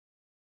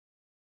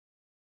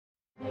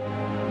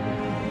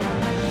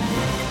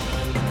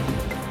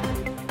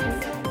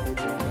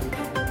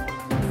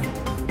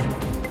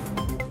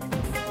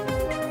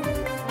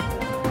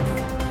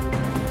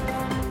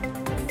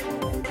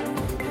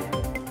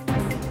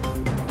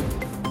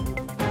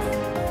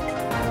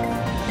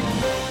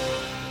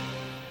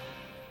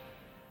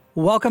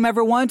Welcome,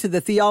 everyone, to the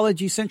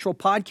Theology Central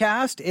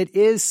podcast. It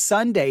is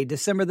Sunday,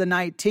 December the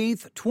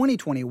 19th,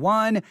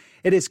 2021.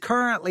 It is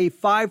currently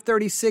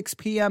 5:36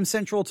 p.m.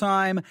 Central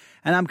Time,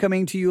 and I'm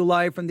coming to you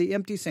live from the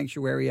empty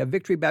sanctuary of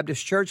Victory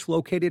Baptist Church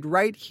located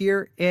right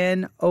here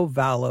in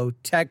Ovalo,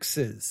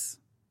 Texas.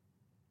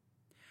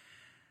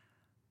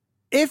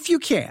 If you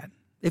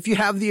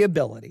have the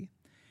ability,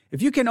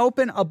 if you can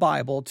open a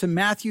Bible to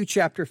Matthew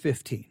chapter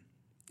 15.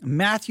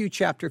 Matthew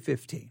chapter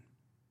 15.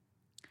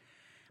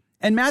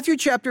 In Matthew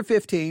chapter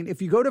 15,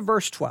 if you go to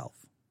verse 12,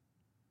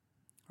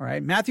 all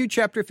right, Matthew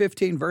chapter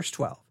 15, verse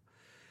 12,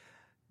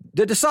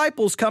 the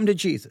disciples come to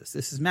Jesus.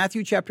 This is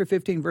Matthew chapter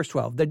 15, verse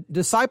 12. The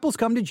disciples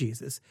come to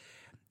Jesus,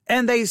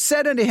 and they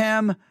said unto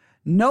him,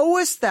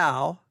 knowest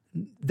thou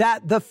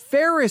that the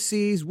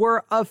Pharisees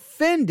were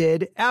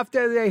offended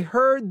after they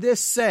heard this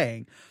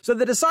saying? So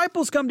the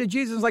disciples come to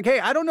Jesus and is like,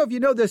 hey, I don't know if you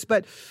know this,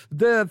 but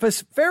the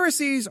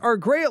Pharisees are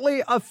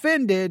greatly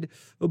offended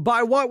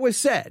by what was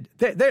said.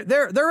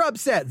 They're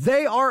upset.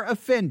 They are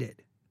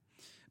offended.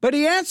 But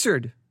he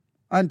answered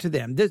unto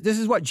them. This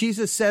is what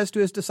Jesus says to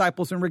his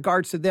disciples in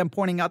regards to them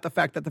pointing out the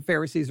fact that the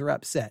Pharisees are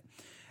upset.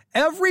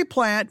 Every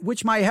plant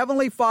which my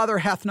heavenly Father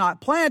hath not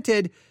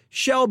planted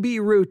shall be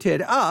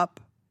rooted up.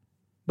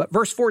 But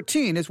verse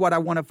 14 is what I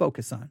want to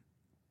focus on.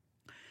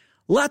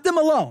 Let them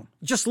alone.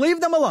 Just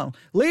leave them alone.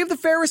 Leave the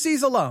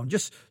Pharisees alone.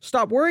 Just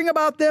stop worrying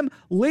about them.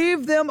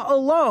 Leave them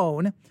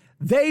alone.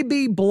 They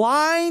be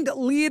blind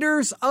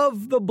leaders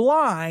of the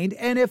blind.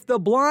 And if the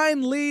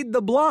blind lead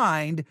the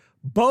blind,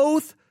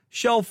 both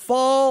shall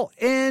fall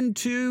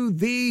into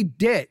the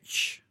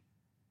ditch.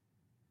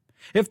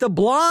 If the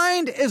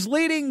blind is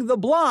leading the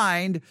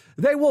blind,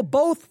 they will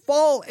both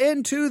fall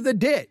into the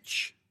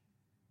ditch.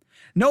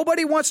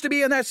 Nobody wants to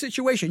be in that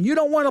situation. You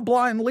don't want a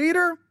blind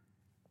leader.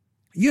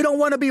 You don't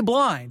want to be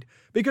blind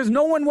because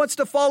no one wants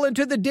to fall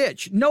into the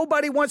ditch.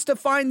 Nobody wants to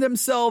find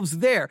themselves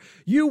there.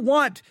 You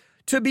want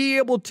to be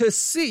able to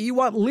see. You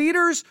want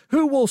leaders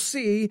who will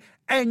see,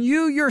 and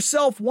you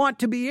yourself want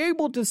to be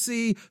able to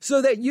see so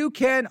that you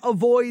can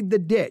avoid the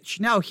ditch.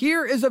 Now,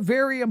 here is a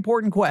very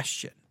important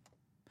question.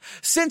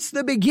 Since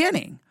the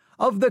beginning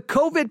of the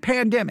COVID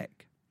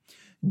pandemic,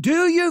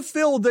 do you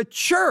feel the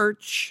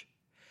church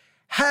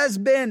has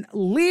been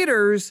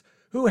leaders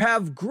who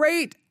have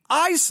great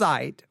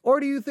eyesight, or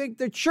do you think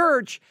the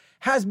church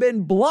has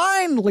been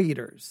blind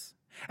leaders?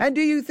 And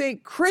do you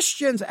think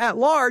Christians at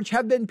large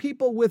have been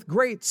people with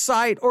great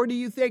sight, or do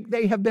you think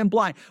they have been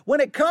blind?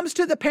 When it comes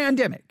to the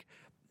pandemic,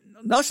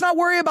 let's not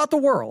worry about the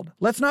world.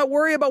 Let's not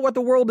worry about what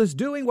the world is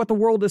doing, what the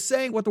world is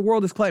saying, what the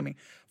world is claiming.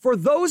 For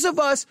those of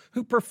us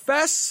who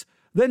profess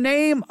the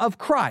name of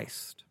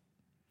Christ,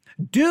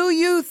 do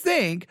you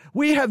think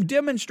we have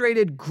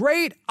demonstrated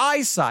great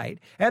eyesight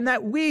and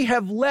that we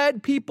have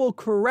led people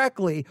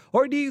correctly?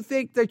 Or do you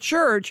think the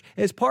church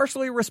is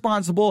partially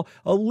responsible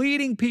of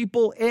leading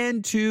people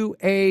into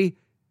a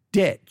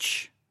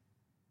ditch?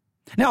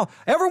 Now,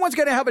 everyone's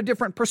going to have a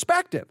different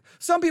perspective.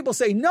 Some people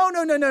say, no.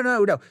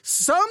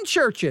 Some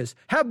churches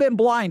have been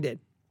blinded.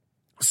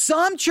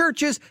 Some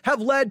churches have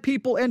led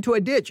people into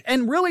a ditch.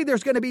 And really,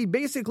 there's going to be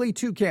basically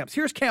two camps.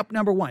 Here's camp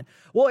number one.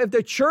 Well, if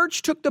the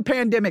church took the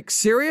pandemic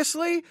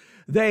seriously,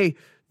 they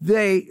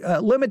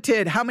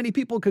limited how many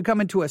people could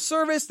come into a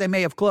service. They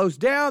may have closed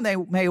down. They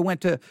may have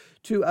went to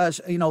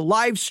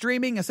live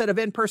streaming instead of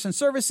in-person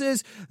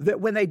services.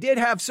 That when they did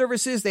have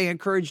services, they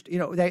encouraged,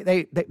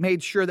 they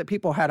made sure that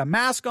people had a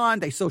mask on.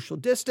 They social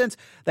distance.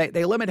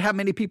 They limited how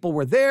many people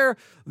were there.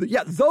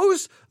 Yeah,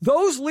 those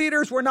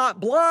leaders were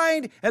not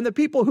blind, and the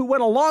people who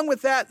went along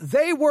with that,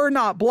 they were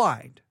not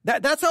blind.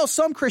 That's how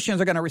some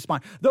Christians are going to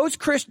respond. Those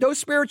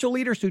spiritual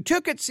leaders who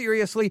took it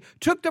seriously,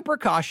 took the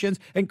precautions,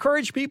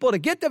 encouraged people to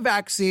get the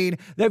vaccine.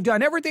 They've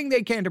done everything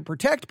they can to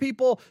protect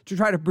people, to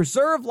try to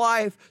preserve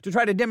life, to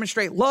try to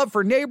demonstrate love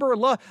for neighbor.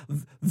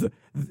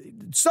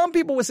 Some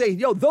people would say,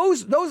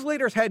 those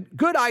leaders had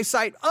good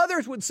eyesight.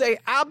 Others would say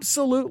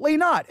absolutely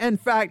not. In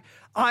fact,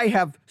 I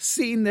have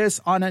seen this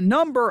on a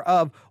number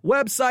of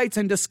websites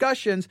and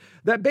discussions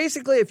that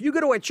basically if you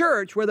go to a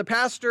church where the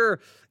pastor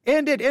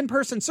ended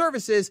in-person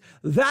services,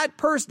 that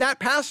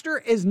pastor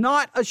is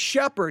not a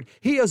shepherd.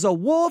 He is a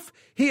wolf.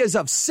 He is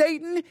of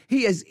Satan.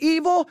 He is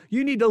evil.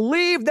 You need to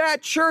leave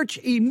that church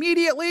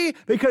immediately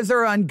because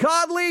they're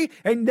ungodly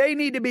and they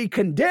need to be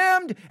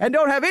condemned and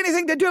don't have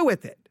anything to do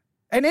with it.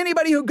 And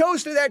anybody who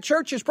goes to that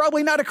church is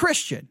probably not a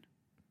Christian.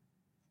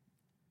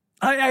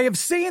 I have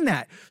seen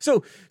that.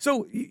 So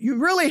you've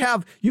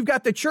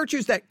got the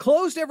churches that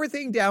closed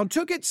everything down,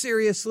 took it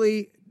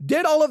seriously,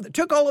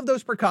 took all of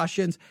those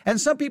precautions. And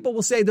some people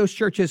will say those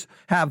churches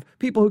have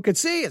people who could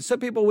see, and some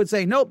people would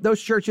say, nope, those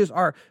churches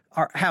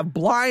have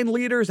blind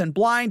leaders and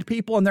blind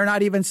people, and they're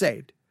not even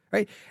saved,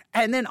 right?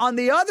 And then on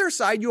the other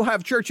side, you'll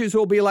have churches who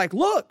will be like,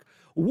 look,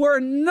 we're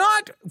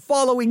not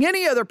following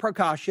any other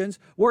precautions.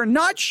 We're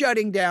not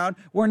shutting down.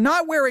 We're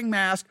not wearing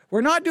masks.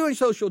 We're not doing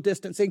social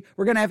distancing.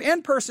 We're going to have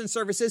in-person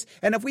services.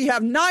 And if we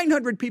have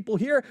 900 people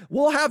here,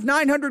 we'll have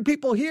 900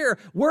 people here.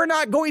 We're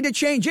not going to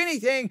change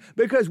anything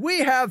because we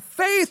have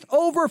faith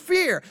over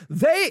fear.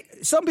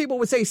 Some people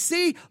would say,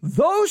 see,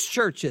 those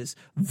churches,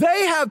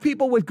 they have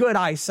people with good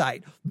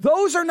eyesight.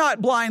 Those are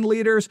not blind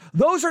leaders.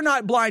 Those are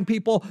not blind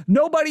people.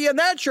 Nobody in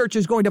that church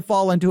is going to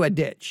fall into a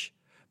ditch.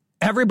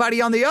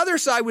 Everybody on the other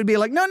side would be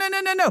like, no.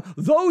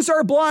 Those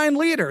are blind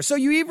leaders. So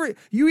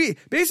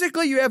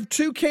basically you have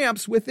two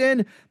camps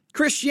within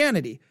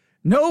Christianity.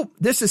 No,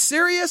 this is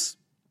serious.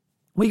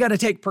 We got to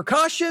take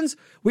precautions.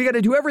 We got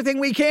to do everything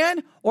we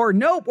can. Or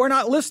nope, we're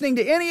not listening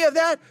to any of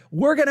that.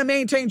 We're going to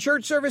maintain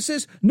church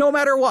services no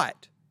matter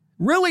what.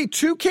 Really,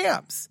 two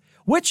camps.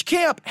 Which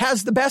camp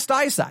has the best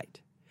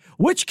eyesight?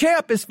 Which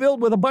camp is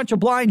filled with a bunch of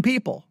blind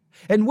people?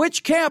 And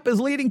which camp is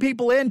leading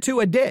people into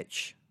a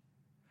ditch?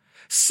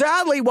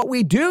 Sadly, what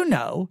we do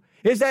know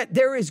is that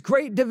there is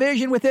great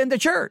division within the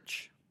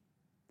church.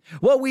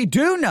 What we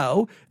do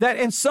know that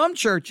in some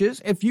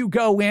churches, if you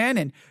go in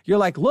and you're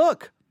like,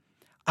 look,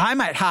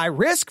 I'm at high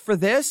risk for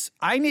this.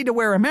 I need to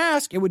wear a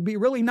mask. It would be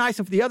really nice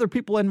if the other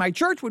people in my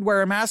church would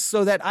wear a mask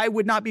so that I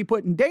would not be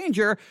put in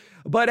danger.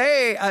 But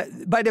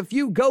but if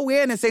you go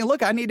in and say,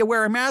 look, I need to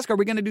wear a mask. Are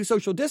we going to do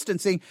social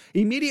distancing?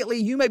 Immediately,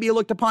 you may be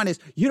looked upon as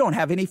you don't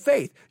have any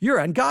faith. You're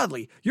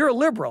ungodly. You're a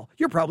liberal.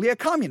 You're probably a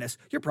communist.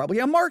 You're probably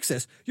a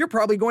Marxist. You're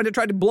probably going to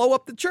try to blow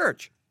up the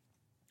church.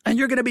 And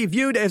you're going to be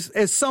viewed as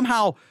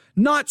somehow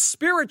not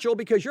spiritual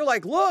because you're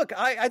like, look,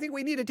 I think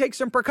we need to take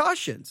some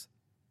precautions.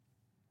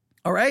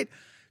 All right.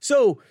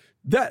 So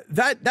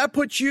that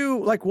puts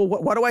you like, well,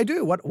 what do I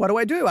do? What do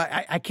I do?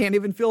 I can't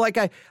even feel like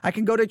I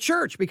can go to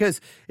church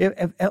because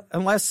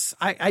unless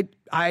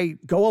I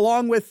go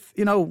along with,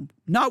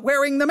 not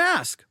wearing the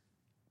mask.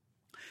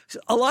 So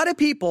a lot of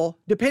people,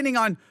 depending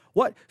on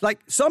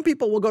some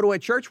people will go to a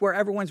church where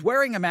everyone's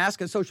wearing a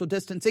mask and social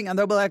distancing, and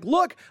they'll be like,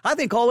 look, I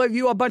think all of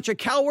you are a bunch of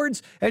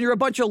cowards and you're a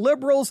bunch of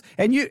liberals,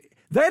 and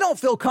they don't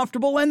feel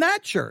comfortable in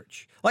that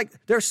church. Like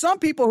there's some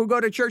people who go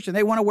to church and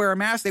they want to wear a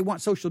mask. They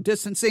want social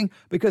distancing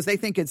because they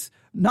think it's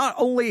not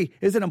only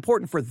is it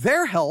important for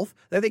their health,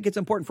 they think it's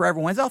important for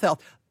everyone's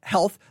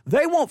health.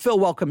 They won't feel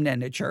welcomed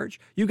into church.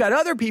 You got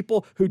other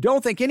people who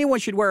don't think anyone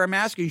should wear a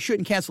mask or you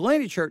shouldn't cancel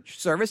any church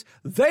service.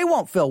 They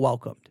won't feel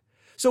welcomed.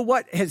 So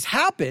what has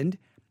happened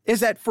is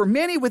that for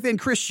many within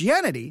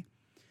Christianity,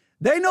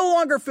 they no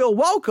longer feel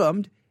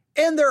welcomed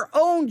in their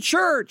own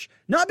church,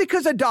 not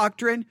because of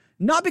doctrine,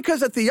 not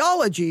because of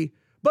theology,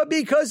 but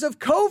because of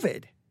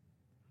COVID.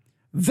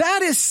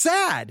 That is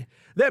sad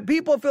that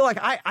people feel like,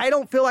 I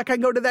don't feel like I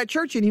can go to that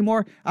church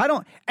anymore.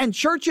 And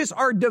churches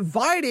are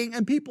dividing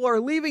and people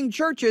are leaving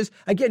churches,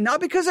 again, not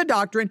because of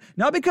doctrine,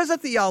 not because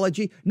of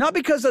theology, not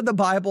because of the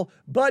Bible,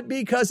 but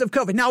because of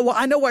COVID. Now,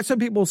 I know what some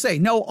people say.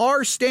 No,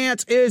 our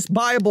stance is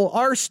Bible.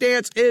 Our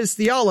stance is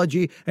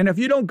theology. And if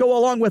you don't go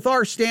along with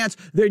our stance,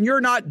 then you're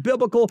not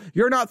biblical,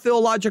 you're not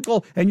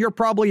theological, and you're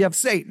probably of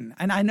Satan.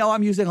 And I know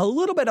I'm using a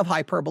little bit of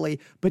hyperbole,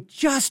 but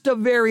just a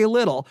very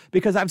little,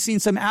 because I've seen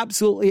some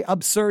absolutely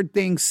absurd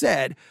things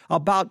said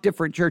about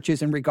different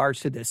churches in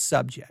regards to this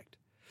subject.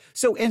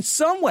 So in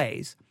some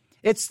ways,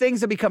 it's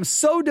things that become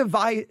so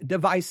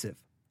divisive,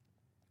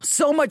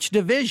 so much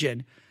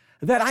division,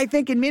 that I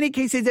think in many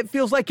cases it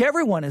feels like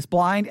everyone is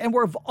blind, and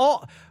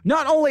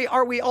not only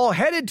are we all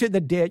headed to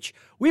the ditch,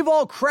 we've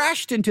all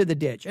crashed into the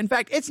ditch. In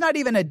fact, it's not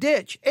even a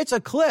ditch, it's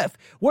a cliff.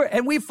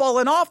 And we've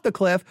fallen off the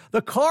cliff,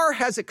 the car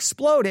has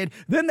exploded,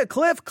 then the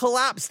cliff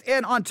collapsed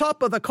in on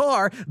top of the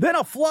car, then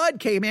a flood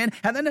came in,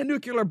 and then a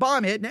nuclear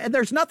bomb hit, and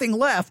there's nothing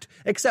left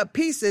except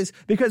pieces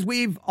because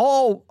we've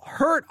all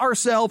hurt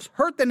ourselves,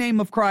 hurt the name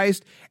of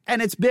Christ,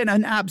 and it's been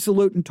an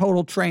absolute and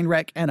total train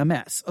wreck and a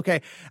mess.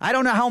 Okay, I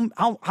don't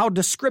know how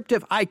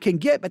descriptive I can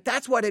get, but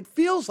that's what it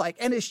feels like.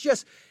 And it's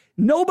just,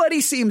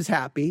 nobody seems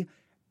happy.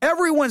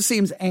 Everyone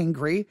seems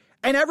angry,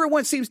 and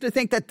everyone seems to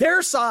think that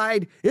their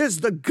side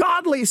is the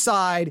godly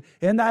side,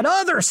 and that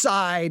other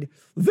side,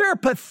 they're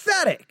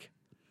pathetic.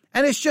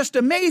 And it's just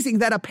amazing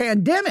that a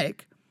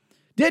pandemic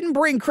didn't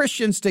bring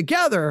Christians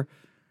together.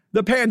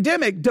 The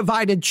pandemic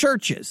divided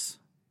churches.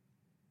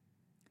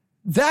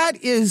 That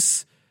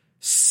is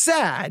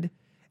sad.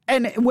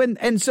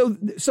 And so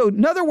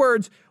in other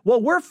words,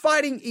 while we're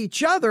fighting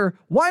each other,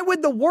 why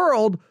would the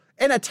world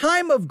in a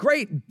time of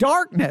great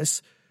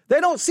darkness, they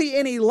don't see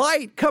any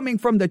light coming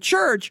from the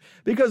church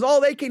because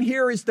all they can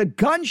hear is the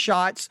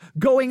gunshots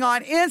going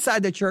on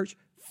inside the church,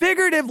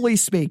 figuratively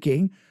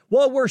speaking,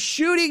 while we're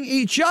shooting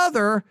each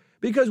other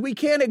because we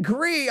can't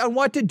agree on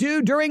what to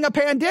do during a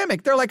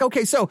pandemic. They're like,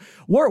 okay, so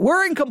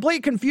we're in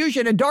complete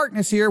confusion and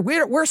darkness here.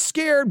 We're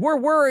scared. We're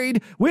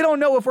worried. We don't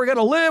know if we're going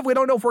to live. We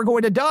don't know if we're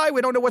going to die. We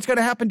don't know what's going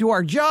to happen to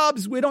our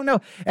jobs. We don't know.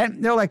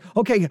 And they're like,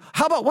 okay,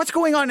 how about what's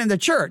going on in the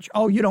church?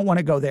 Oh, you don't want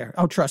to go there.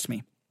 Oh, trust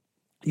me.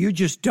 You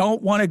just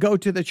don't want to go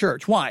to the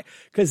church. Why?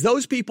 Because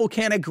those people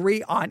can't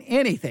agree on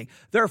anything.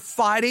 They're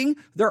fighting,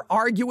 they're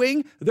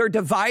arguing, they're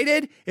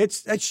divided.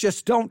 It's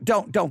just don't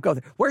go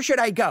there. Where should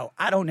I go?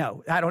 I don't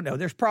know.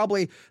 There's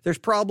probably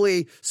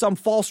some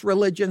false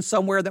religion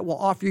somewhere that will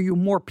offer you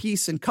more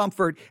peace and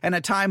comfort in a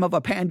time of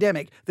a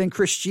pandemic than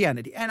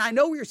Christianity. And I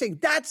know you're saying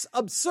that's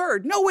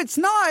absurd. No, it's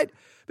not,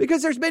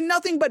 because there's been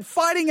nothing but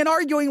fighting and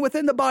arguing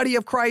within the body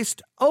of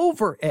Christ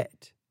over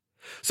it.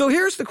 So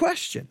here's the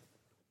question.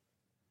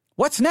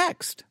 What's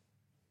next?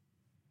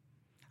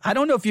 I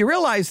don't know if you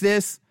realize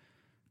this.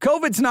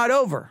 COVID's not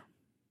over.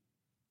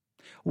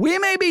 We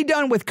may be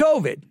done with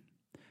COVID.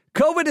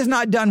 COVID is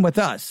not done with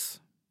us.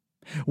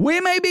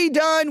 We may be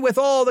done with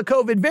all the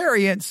COVID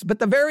variants, but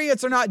the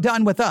variants are not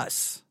done with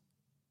us.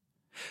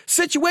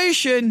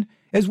 Situation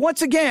is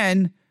once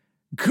again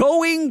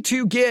going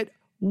to get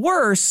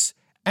worse.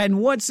 And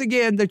once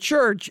again, the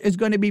church is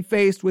going to be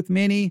faced with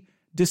many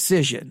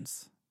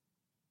decisions.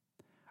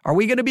 Are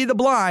we going to be the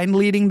blind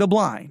leading the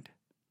blind?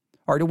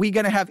 Or are we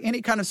going to have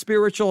any kind of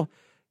spiritual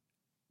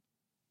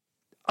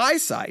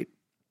eyesight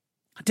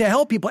to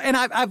help people? And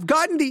I've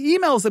gotten the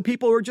emails of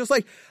people who are just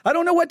like, I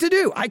don't know what to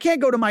do. I can't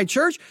go to my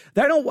church.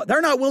 They're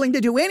not willing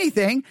to do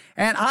anything.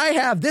 And I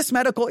have this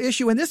medical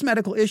issue and this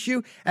medical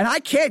issue, and I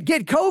can't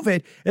get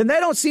COVID. And they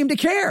don't seem to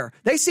care.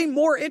 They seem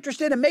more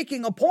interested in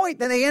making a point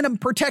than they end up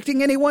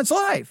protecting anyone's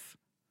life.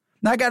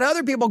 And I got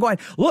other people going,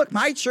 look,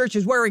 my church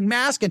is wearing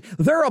masks and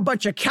they're a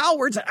bunch of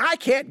cowards and I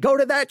can't go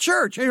to that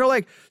church. And you're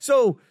like,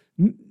 so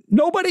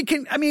nobody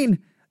can,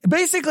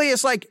 basically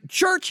it's like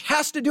church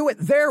has to do it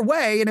their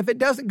way. And if it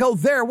doesn't go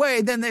their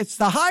way, then it's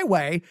the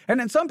highway. And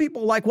then some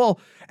people are like,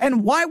 well,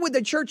 and why would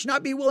the church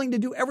not be willing to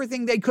do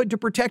everything they could to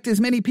protect as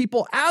many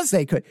people as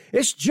they could?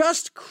 It's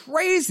just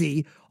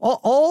crazy.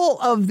 All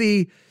of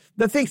the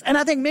things. And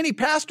I think many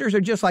pastors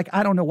are just like,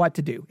 I don't know what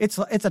to do. It's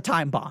a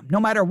time bomb. No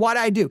matter what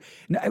I do.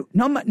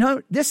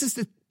 No, this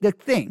is the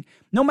thing.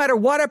 No matter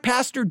what a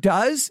pastor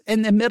does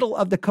in the middle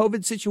of the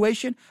COVID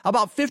situation,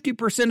 about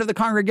 50% of the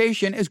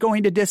congregation is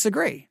going to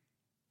disagree.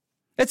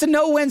 It's a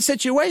no-win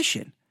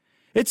situation.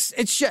 It's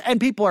just, and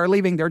people are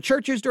leaving their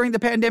churches during the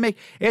pandemic.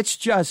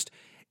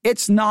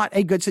 It's not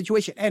a good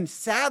situation. And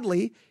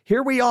sadly,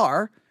 here we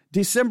are,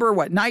 December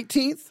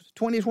 19th,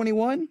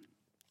 2021.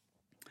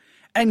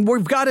 And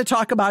we've got to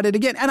talk about it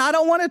again. And I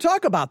don't want to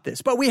talk about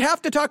this, but we have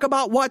to talk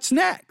about what's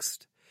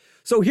next.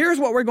 So here's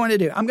what we're going to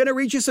do. I'm going to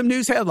read you some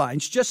news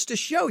headlines just to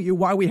show you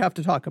why we have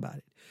to talk about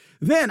it.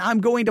 Then I'm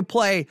going to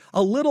play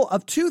a little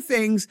of two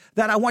things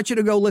that I want you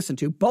to go listen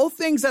to. Both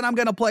things that I'm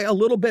going to play a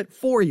little bit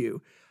for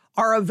you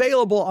are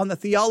available on the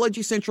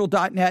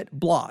theologycentral.net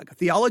blog,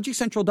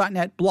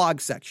 theologycentral.net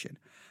blog section.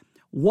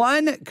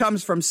 One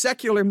comes from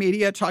secular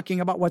media talking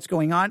about what's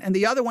going on, and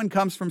the other one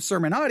comes from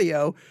Sermon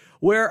Audio,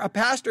 where a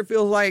pastor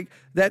feels like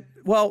that,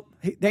 well,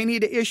 they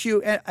need to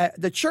issue,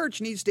 the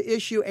church needs to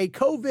issue a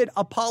COVID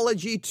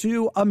apology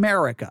to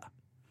America.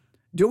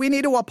 Do we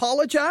need to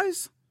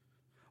apologize?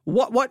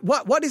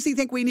 What does he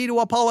think we need to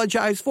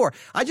apologize for?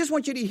 I just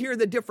want you to hear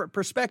the different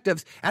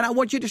perspectives, and I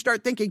want you to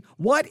start thinking,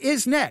 what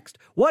is next?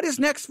 What is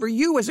next for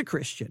you as a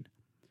Christian?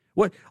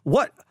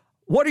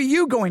 What are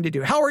you going to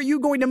do? How are you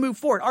going to move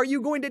forward? Are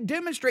you going to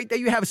demonstrate that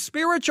you have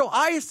spiritual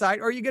eyesight?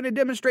 Or are you going to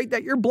demonstrate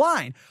that you're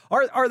blind?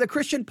 Are the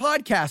Christian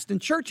podcasts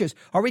and churches,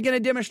 are we going to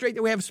demonstrate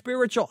that we have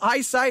spiritual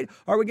eyesight?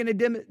 Or are we going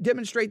to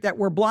demonstrate that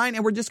we're blind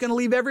and we're just going to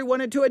leave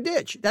everyone into a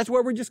ditch? That's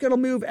where we're just going to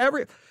move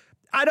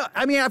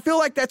I feel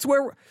like that's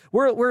where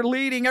we're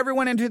leading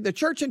everyone into the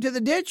church, into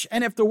the ditch.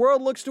 And if the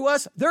world looks to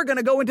us, they're going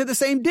to go into the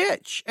same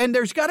ditch. And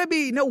there's got to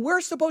be,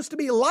 we're supposed to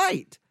be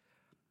light.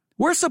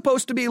 We're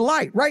supposed to be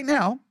light right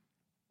now.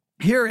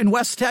 Here in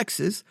West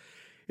Texas,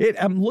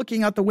 I'm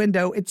looking out the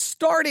window. It's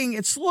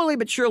slowly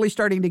but surely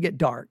starting to get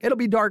dark. It'll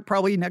be dark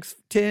probably next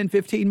 10,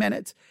 15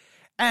 minutes.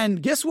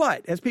 And guess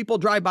what? As people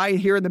drive by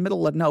here in the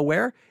middle of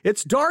nowhere,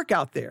 it's dark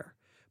out there.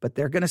 But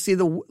they're going to see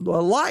the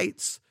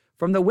lights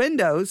from the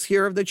windows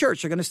here of the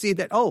church. They're going to see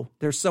that,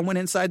 there's someone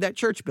inside that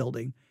church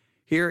building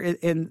here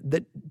in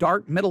the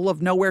dark middle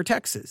of nowhere,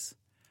 Texas.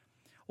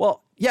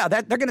 Well, yeah,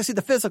 they're going to see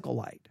the physical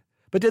light.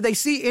 But do they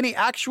see any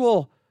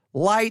actual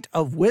light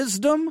of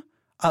wisdom?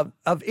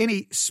 Of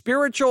any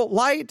spiritual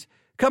light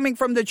coming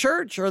from the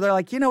church? Or they're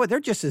like, you know what,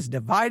 they're just as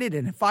divided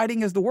and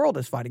fighting as the world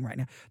is fighting right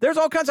now. There's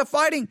all kinds of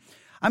fighting.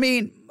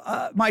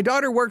 My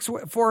daughter works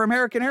for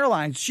American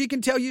Airlines. She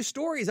can tell you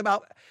stories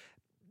about,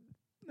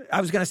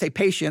 I was going to say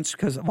patients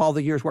because of all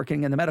the years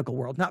working in the medical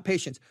world, not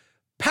patients,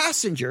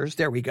 passengers,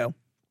 there we go.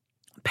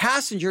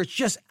 Passengers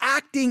just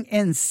acting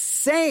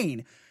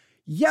insane,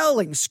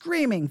 yelling,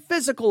 screaming,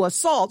 physical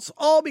assaults,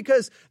 all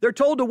because they're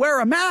told to wear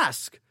a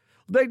mask.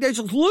 They're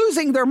just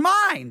losing their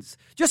minds,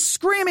 just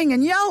screaming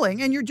and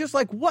yelling. And you're just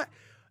like, what?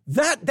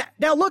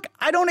 Now look,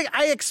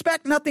 I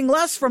expect nothing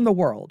less from the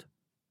world,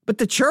 but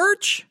the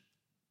church,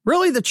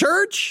 really the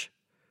church,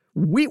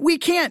 we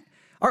can't,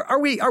 are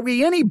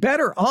we any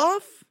better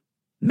off?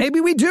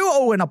 Maybe we do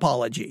owe an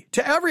apology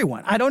to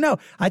everyone. I don't know.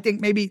 I think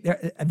maybe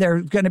there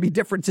are going to be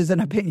differences in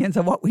opinions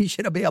of what we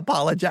should be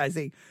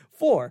apologizing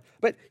 4.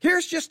 But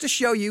here's just to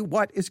show you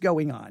what is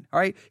going on. All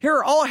right. Here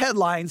are all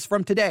headlines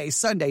from today,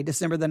 Sunday,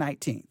 December the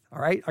 19th. All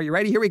right. Are you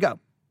ready? Here we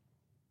go.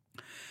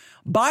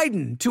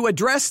 Biden to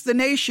address the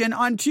nation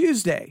on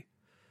Tuesday.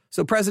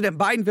 So President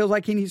Biden feels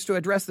like he needs to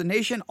address the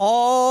nation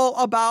all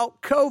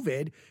about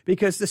COVID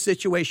because the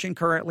situation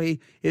currently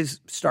is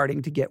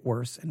starting to get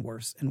worse and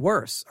worse and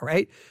worse. All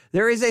right.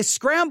 There is a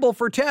scramble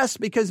for tests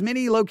because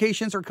many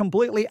locations are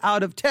completely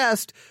out of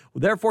test.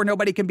 Therefore,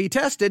 nobody can be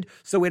tested.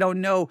 So we don't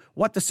know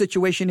what the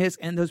situation is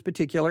in those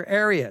particular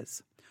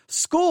areas.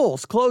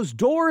 Schools close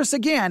doors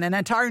again. An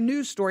entire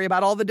news story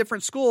about all the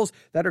different schools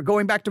that are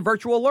going back to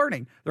virtual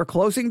learning. They're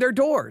closing their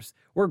doors.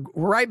 We're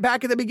right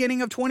back at the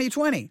beginning of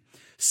 2020.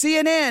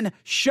 CNN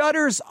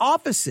shutters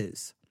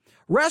offices.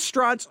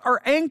 Restaurants are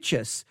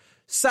anxious.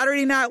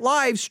 Saturday Night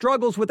Live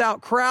struggles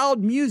without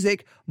crowd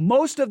music.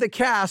 Most of the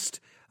cast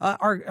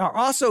are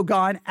also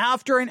gone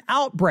after an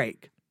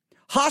outbreak.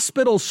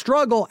 Hospitals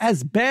struggle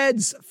as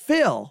beds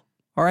fill.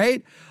 All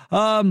right.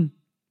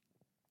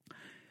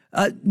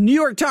 New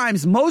York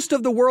Times, most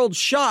of the world's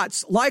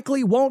shots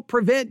likely won't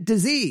prevent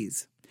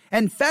disease.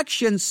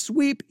 Infections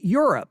sweep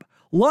Europe.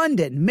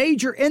 London,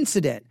 major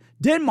incident.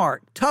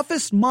 Denmark,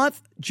 toughest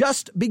month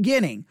just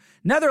beginning.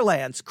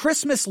 Netherlands,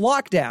 Christmas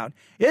lockdown.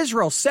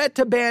 Israel set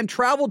to ban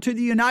travel to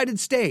the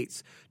United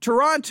States.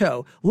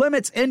 Toronto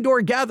limits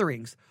indoor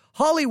gatherings.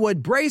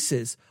 Hollywood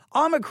braces.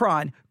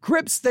 Omicron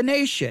grips the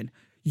nation.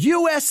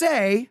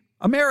 USA,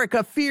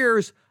 America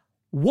fears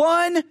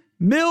 1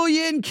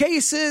 million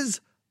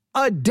cases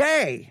a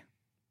day.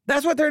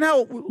 That's what they're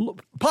now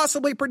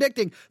possibly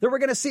predicting, that we're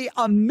going to see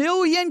 1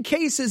 million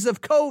cases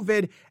of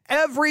COVID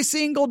every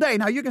single day.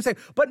 Now you can say,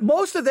 but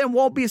most of them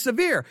won't be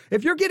severe.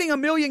 If you're getting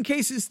 1 million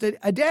cases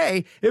a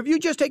day, if you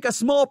just take a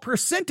small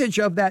percentage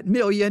of that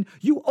million,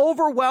 you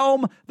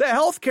overwhelm the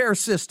healthcare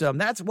system.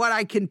 That's what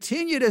I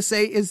continue to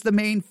say is the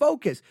main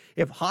focus.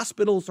 If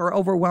hospitals are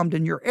overwhelmed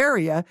in your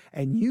area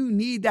and you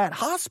need that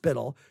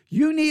hospital,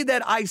 you need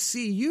that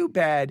ICU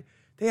bed,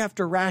 they have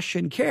to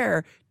ration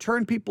care,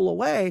 turn people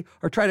away,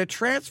 or try to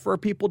transfer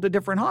people to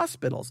different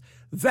hospitals.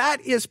 That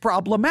is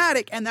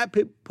problematic, and that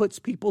puts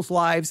people's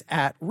lives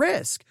at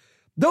risk.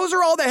 Those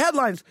are all the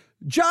headlines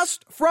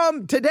just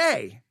from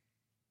today.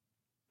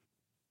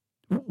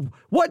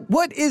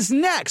 What is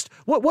next?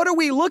 What are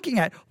we looking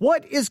at?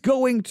 What is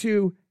going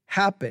to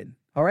happen?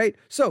 All right.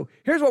 So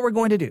here's what we're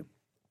going to do.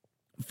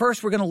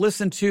 First, we're going to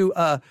listen to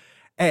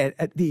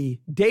the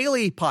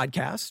daily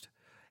podcast,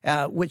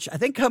 which I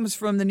think comes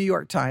from the New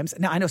York Times.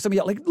 Now, I know some of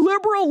you are like,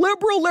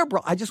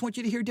 liberal. I just want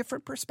you to hear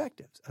different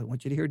perspectives.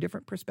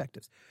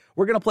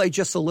 We're going to play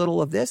just a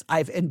little of this.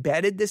 I've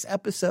embedded this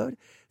episode,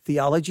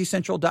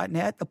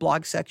 theologycentral.net, the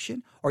blog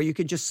section, or you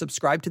can just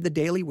subscribe to the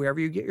daily wherever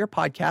you get your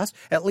podcast.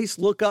 At least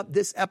look up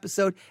this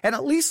episode and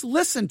at least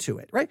listen to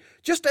it, right?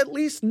 Just at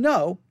least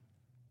know,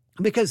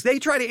 because they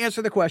try to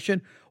answer the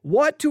question,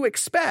 what to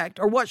expect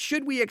or what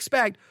should we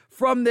expect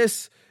from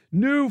this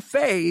new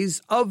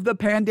phase of the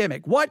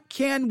pandemic. What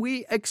can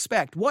we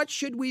expect? What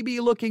should we be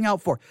looking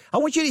out for? I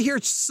want you to hear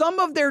some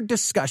of their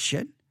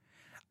discussion,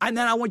 and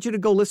then I want you to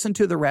go listen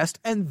to the rest.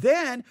 And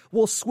then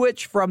we'll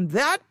switch from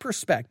that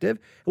perspective.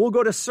 We'll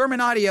go to sermon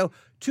audio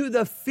to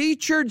the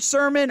featured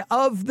sermon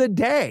of the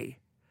day.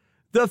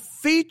 The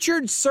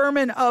featured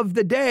sermon of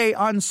the day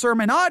on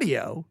sermon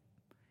audio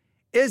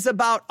is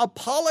about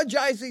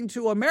apologizing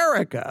to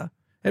America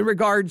in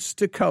regards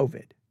to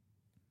COVID.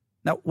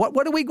 Now,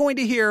 what are we going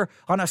to hear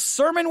on a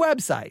sermon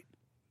website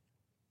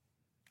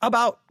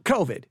about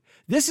COVID?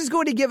 This is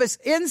going to give us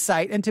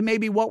insight into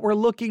maybe what we're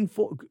looking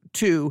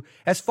to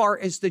as far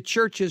as the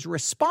church's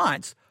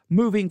response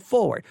moving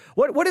forward.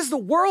 What is the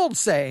world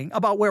saying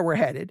about where we're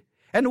headed?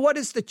 And what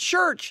is the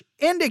church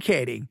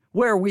indicating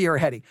where we are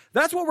heading?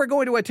 That's what we're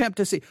going to attempt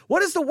to see.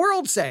 What is the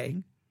world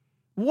saying?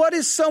 What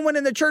is someone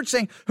in the church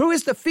saying? Who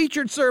is the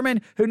featured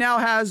sermon who now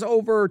has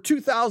over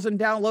 2,000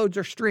 downloads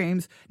or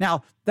streams?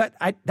 Now,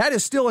 that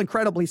is still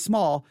incredibly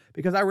small,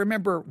 because I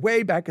remember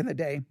way back in the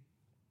day,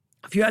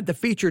 if you had the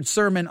featured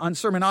sermon on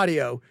sermon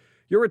audio,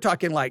 you were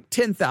talking like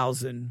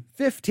 10,000,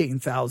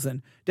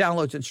 15,000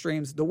 downloads and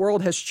streams. The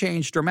world has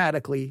changed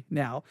dramatically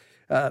now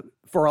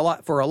for a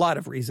lot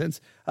of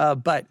reasons.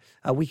 But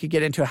we could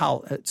get into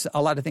how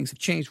a lot of things have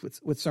changed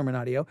with sermon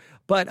audio.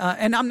 But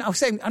and I'm not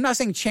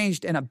saying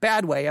changed in a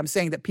bad way. I'm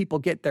saying that people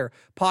get their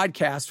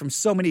podcasts from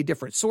so many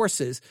different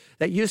sources.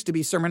 That used to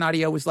be sermon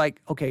audio was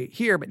like, okay,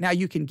 here, but now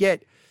you can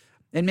get,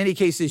 in many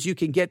cases, you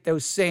can get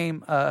those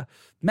same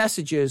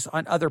messages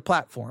on other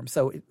platforms.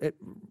 So it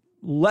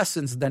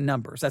lessens the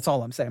numbers. That's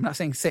all I'm saying. I'm not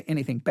saying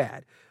anything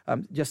bad.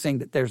 I'm just saying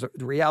that there's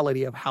the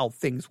reality of how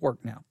things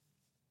work now.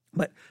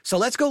 But so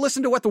let's go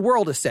listen to what the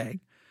world is saying.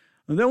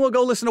 And then we'll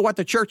go listen to what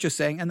the church is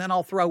saying. And then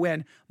I'll throw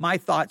in my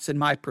thoughts and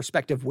my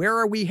perspective. Where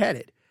are we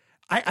headed?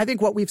 I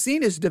think what we've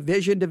seen is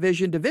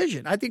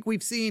division. I think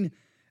we've seen,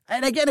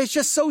 and again, it's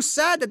just so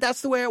sad that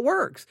that's the way it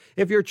works.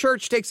 If your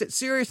church takes it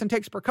serious and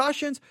takes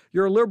precautions,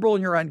 you're liberal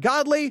and you're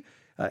ungodly.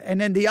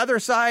 And then the other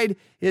side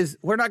is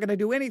we're not going to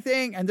do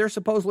anything. And they're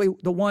supposedly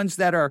the ones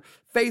that are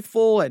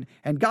faithful and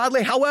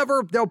godly.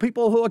 However, there are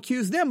people who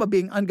accuse them of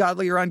being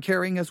ungodly or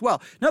uncaring as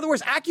well. In other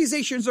words,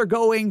 accusations are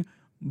going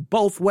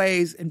both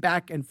ways and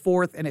back and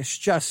forth. And it's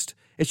just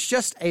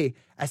a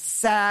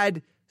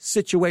sad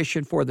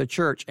situation for the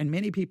church. And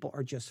many people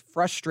are just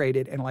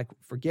frustrated and like,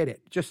 forget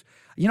it. Just,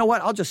 you know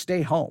what? I'll just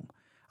stay home.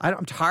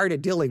 I'm tired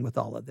of dealing with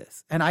all of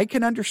this. And I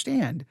can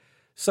understand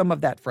some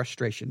of that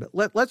frustration.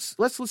 But let's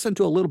listen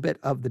to a little bit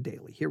of the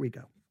Daily. Here we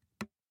go.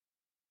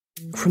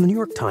 From the New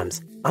York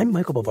Times, I'm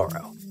Michael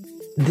Bavaro.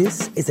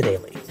 This is The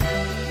Daily.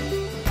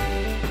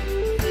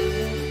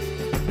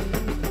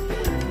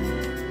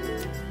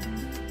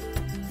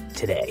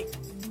 Today,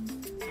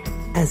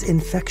 as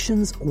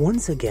infections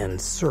once again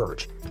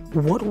surge,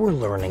 what we're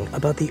learning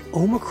about the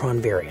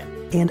Omicron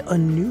variant and a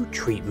new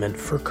treatment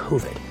for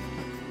COVID,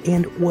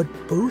 and what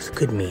both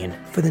could mean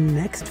for the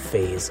next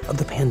phase of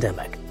the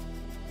pandemic.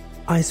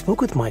 I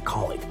spoke with my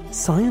colleague,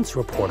 science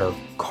reporter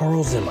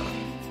Carl Zimmer.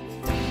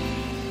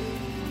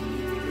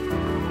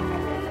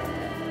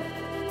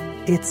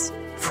 It's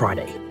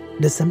Friday,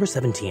 December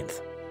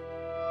 17th.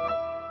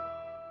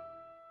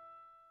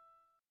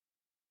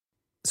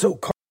 So,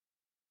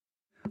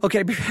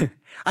 okay,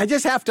 I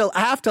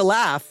have to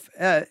laugh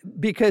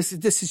because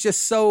this is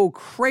just so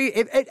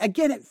crazy.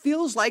 Again, it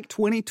feels like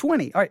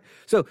 2020. All right,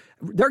 so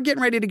they're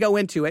getting ready to go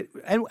into it.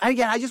 And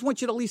again, I just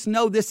want you to at least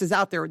know this is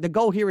out there. The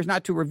goal here is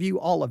not to review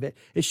all of it.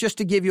 It's just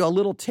to give you a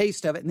little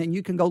taste of it, and then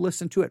you can go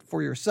listen to it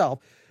for yourself.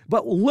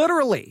 But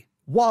literally,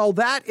 while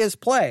that is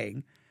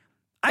playing,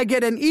 I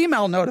get an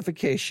email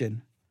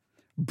notification.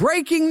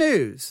 Breaking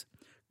news.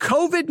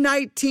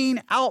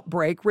 COVID-19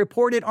 outbreak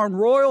reported on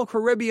Royal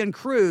Caribbean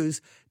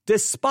cruise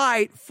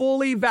despite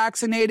fully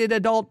vaccinated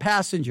adult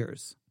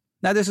passengers.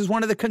 Now, this is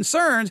one of the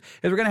concerns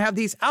is we're going to have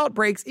these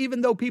outbreaks,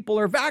 even though people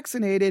are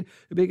vaccinated,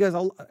 because,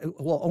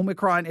 well,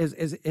 Omicron, is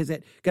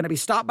it going to be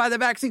stopped by the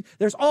vaccine?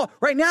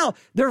 Right now,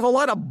 there's a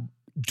lot of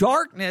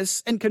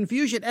darkness and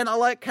confusion, and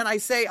can I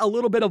say a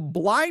little bit of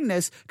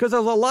blindness, because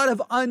there's a lot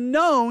of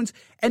unknowns.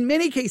 In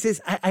many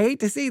cases, I hate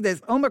to see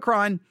this,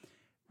 Omicron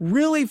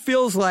really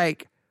feels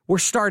like we're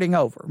starting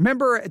over.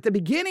 Remember, at the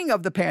beginning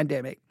of the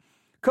pandemic,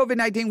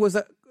 COVID-19 was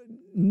a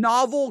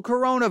novel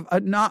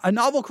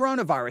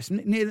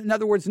coronavirus. In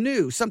other words,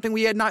 new, something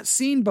we had not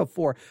seen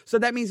before. So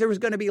that means there was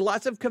going to be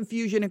lots of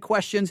confusion and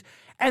questions.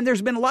 And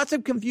there's been lots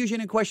of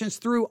confusion and questions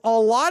through a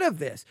lot of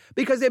this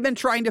because they've been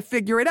trying to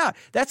figure it out.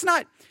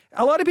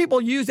 A lot of people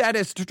use that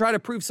as to try to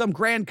prove some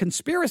grand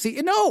conspiracy.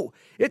 No,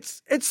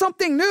 it's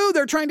something new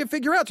they're trying to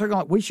figure out. So they're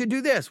going, we should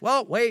do this.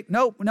 Well, wait,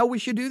 no, we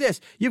should do this.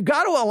 You've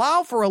got to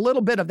allow for a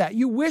little bit of that.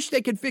 You wish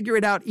they could figure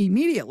it out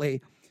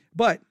immediately,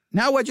 but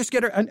now I just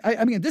get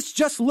this is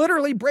just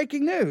literally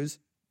breaking news.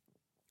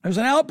 There's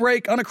an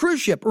outbreak on a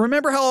cruise ship.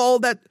 Remember how all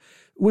that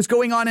was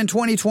going on in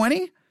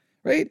 2020,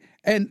 right?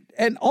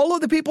 And all of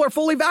the people are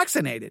fully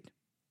vaccinated.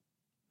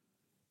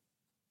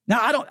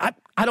 Now,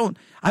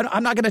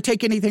 I'm not going to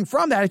take anything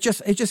from that.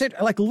 It's just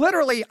like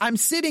literally I'm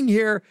sitting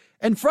here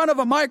in front of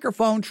a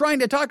microphone trying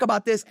to talk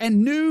about this,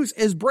 and news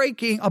is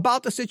breaking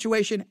about the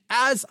situation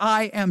as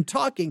I am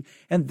talking.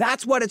 And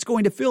that's what it's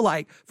going to feel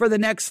like for the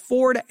next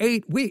 4 to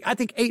 8 weeks. I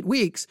think 8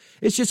 weeks.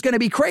 It's just going to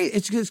be crazy.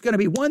 It's just going to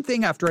be one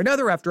thing after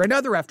another, after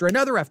another, after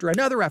another, after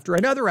another, after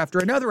another, after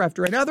another,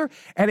 after another.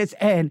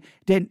 And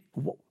then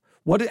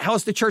how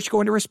is the church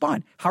going to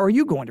respond? How are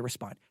you going to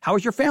respond? How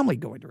is your family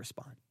going to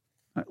respond?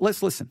 All right,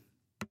 let's listen.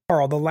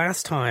 Carl, the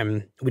last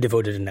time we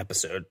devoted an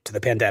episode to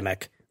the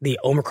pandemic, the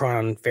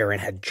Omicron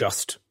variant had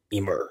just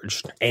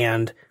emerged.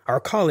 And our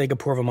colleague,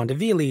 Apoorva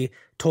Mondavili,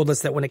 told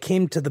us that when it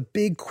came to the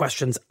big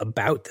questions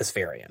about this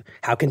variant,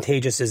 how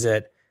contagious is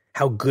it?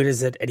 How good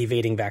is it at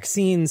evading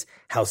vaccines?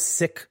 How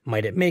sick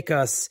might it make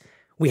us?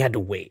 We had to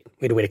wait.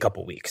 We had to wait a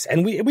couple weeks.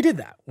 And we did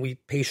that. We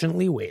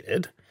patiently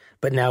waited,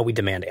 but now we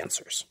demand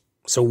answers.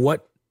 So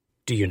what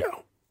do you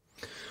know?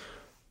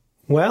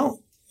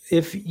 Well,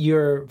 if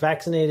you're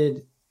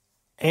vaccinated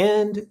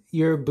and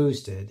you're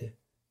boosted,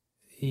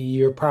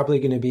 you're probably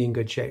going to be in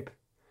good shape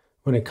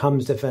when it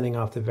comes to fending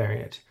off the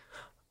variant.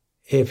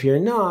 If you're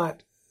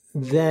not,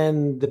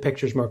 then the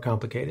picture's more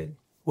complicated.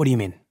 What do you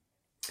mean?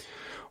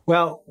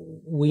 Well,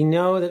 we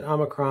know that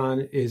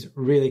Omicron is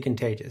really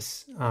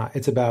contagious.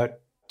 It's about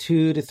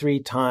 2 to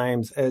 3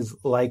 times as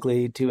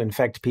likely to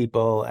infect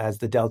people as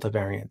the Delta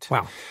variant.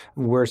 Wow.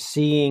 We're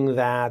seeing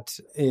that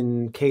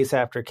in case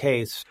after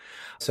case.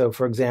 So,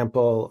 for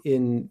example,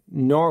 in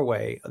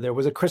Norway, there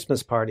was a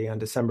Christmas party on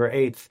December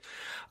 8th,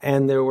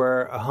 and there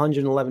were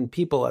 111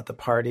 people at the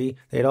party.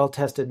 They'd all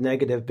tested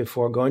negative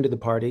before going to the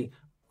party,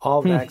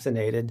 all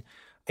vaccinated.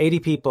 80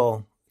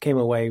 people came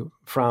away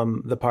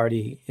from the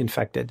party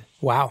infected.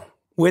 Wow.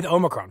 With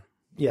Omicron.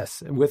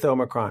 Yes, with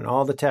Omicron.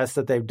 All the tests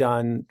that they've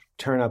done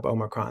turn up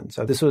Omicron.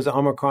 So this was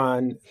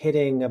Omicron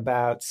hitting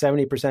about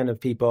 70% of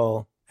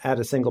people at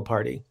a single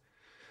party.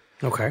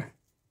 Okay.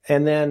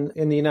 And then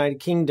in the United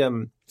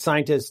Kingdom,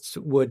 scientists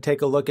would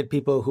take a look at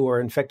people who are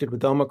infected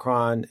with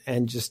Omicron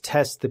and just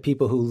test the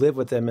people who live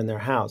with them in their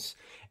house.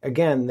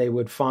 Again, they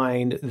would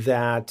find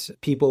that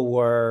people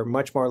were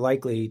much more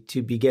likely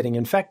to be getting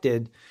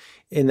infected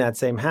in that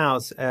same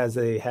house as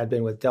they had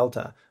been with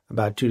Delta,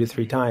 about 2 to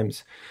 3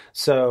 times.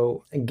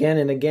 So again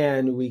and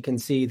again, we can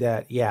see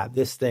that,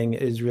 this thing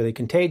is really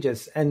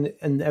contagious. And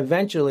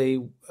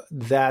eventually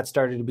that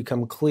started to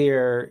become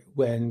clear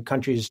when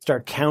countries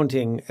start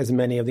counting as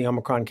many of the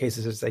Omicron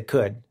cases as they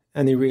could.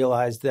 And they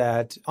realized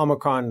that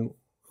Omicron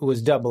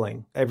was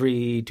doubling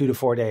every 2 to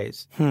 4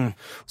 days.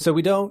 So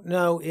we don't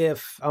know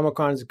if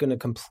Omicron is going to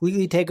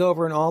completely take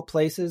over in all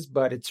places,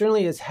 but it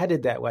certainly is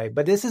headed that way.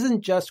 But this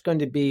isn't just going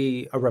to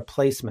be a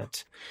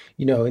replacement.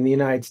 In the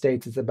United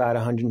States, it's about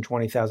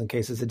 120,000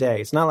 cases a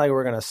day. It's not like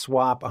we're going to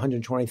swap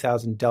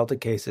 120,000 Delta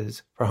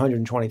cases for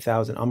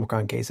 120,000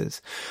 Omicron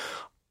cases.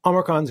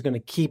 Omicron is going to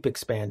keep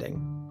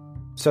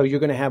expanding. So you're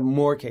going to have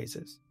more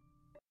cases.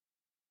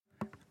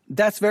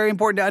 That's very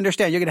important to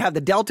understand. You're going to have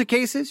the Delta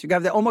cases, you're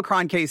going to have the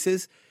Omicron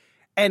cases,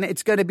 and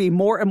it's going to be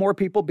more and more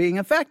people being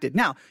affected.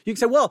 Now, you can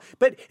say, well,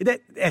 but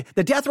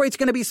the death rate's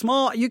going to be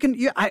small.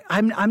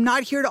 I'm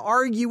not here to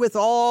argue with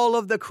all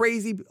of the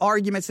crazy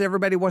arguments that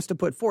everybody wants to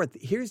put forth.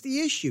 Here's the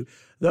issue.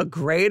 The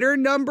greater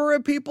number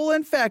of people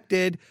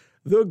infected,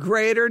 the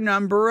greater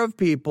number of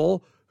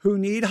people who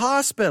need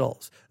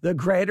hospitals. The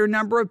greater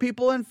number of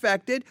people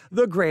infected,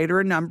 the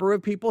greater number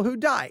of people who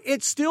die.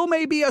 It still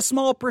may be a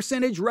small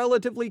percentage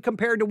relatively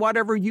compared to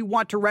whatever you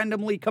want to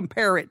randomly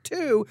compare it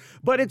to,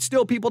 but it's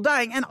still people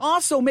dying. And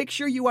also make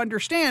sure you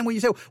understand when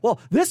you say,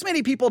 well, this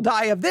many people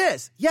die of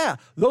this. Yeah,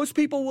 those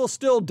people will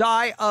still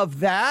die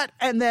of that.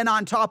 And then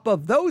on top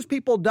of those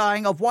people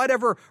dying of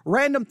whatever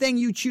random thing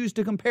you choose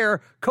to compare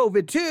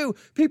COVID to,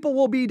 people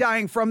will be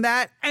dying from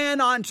that.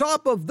 And on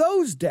top of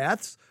those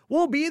deaths,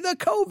 will be the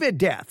COVID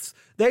deaths.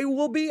 They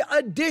will be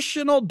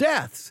additional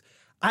deaths.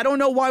 I don't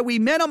know why we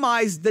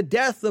minimize the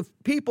death of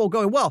people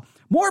going, well,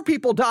 more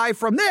people die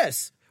from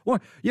this.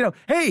 Well,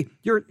 hey,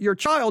 your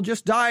child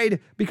just died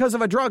because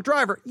of a drunk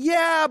driver.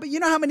 Yeah, but you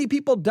know how many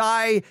people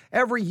die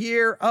every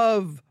year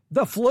of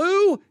the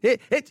flu?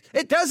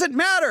 It doesn't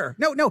matter.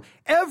 No,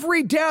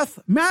 every death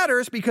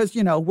matters because,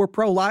 we're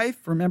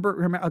pro-life.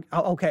 Remember,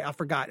 okay, I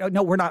forgot.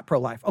 No, we're not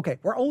pro-life. Okay,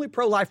 we're only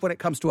pro-life when it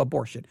comes to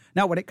abortion,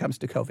 not when it comes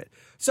to COVID.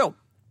 So,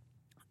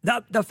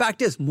 the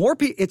fact is,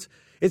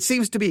 it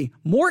seems to be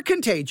more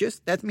contagious.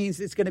 That means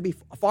it's going to be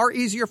far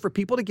easier for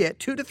people to get,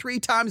 2 to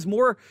 3 times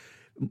more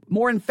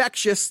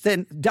infectious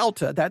than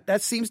Delta.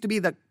 That seems to be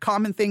the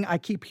common thing I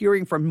keep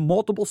hearing from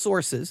multiple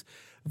sources.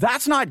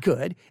 That's not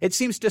good. It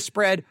seems to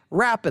spread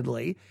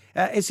rapidly.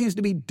 It seems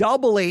to be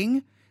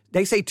doubling.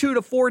 They say 2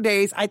 to 4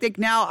 days. I think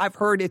now I've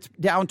heard it's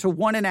down to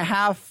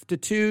 1.5 to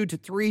 2 to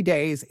 3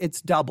 days.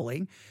 It's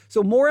doubling.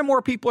 So more and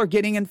more people are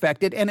getting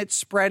infected and it's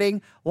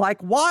spreading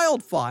like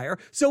wildfire.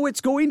 So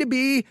it's going to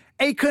be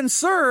a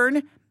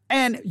concern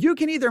and you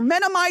can either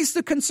minimize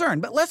the concern,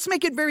 but let's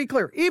make it very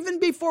clear. Even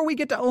before we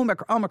get to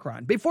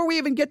Omicron, before we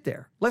even get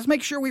there, let's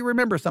make sure we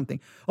remember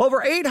something.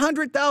 Over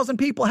 800,000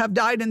 people have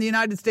died in the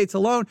United States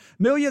alone.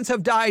 Millions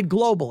have died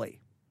globally.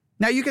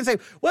 Now, you can say,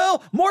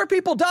 well, more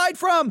people died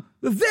from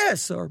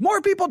this or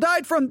more people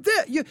died from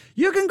this.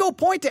 You can go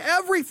point to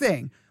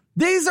everything.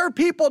 These are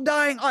people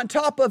dying on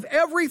top of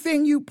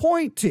everything you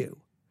point to.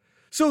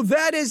 So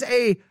that is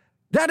a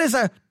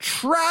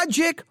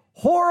tragic,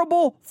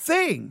 horrible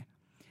thing.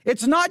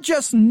 It's not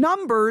just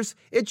numbers.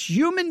 It's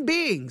human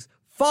beings,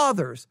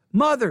 fathers,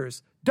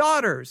 mothers,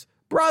 daughters,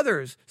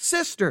 brothers,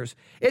 sisters.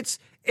 It's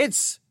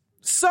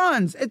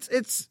sons.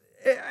 It's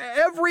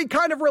every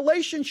kind of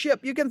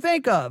relationship you can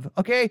think of,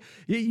 okay?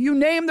 You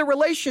name the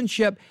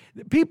relationship,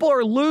 people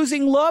are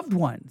losing loved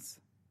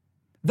ones.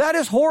 That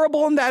is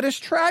horrible and that is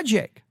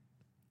tragic.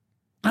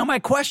 Now, my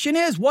question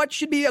is, what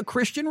should be a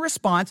Christian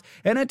response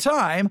in a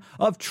time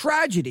of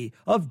tragedy,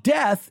 of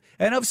death,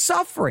 and of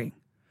suffering?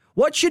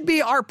 What should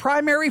be our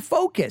primary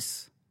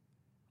focus?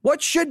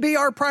 What should be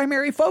our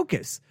primary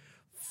focus?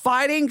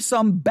 Fighting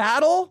some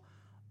battle?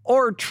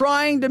 Or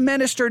trying to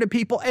minister to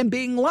people and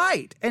being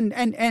light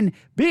and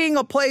being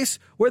a place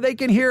where they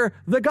can hear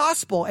the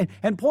gospel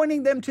and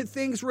pointing them to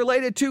things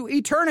related to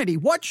eternity.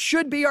 What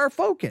should be our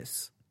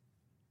focus?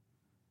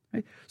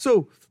 Right?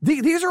 So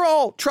these are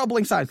all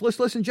troubling signs.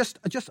 Let's listen just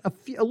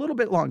a little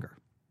bit longer.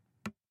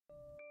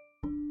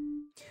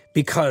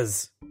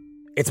 Because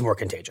it's more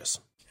contagious.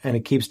 And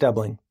it keeps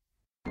doubling.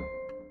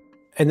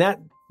 And that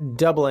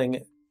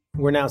doubling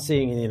we're now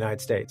seeing in the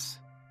United States.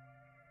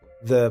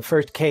 The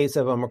first case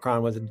of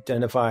Omicron was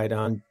identified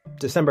on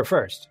December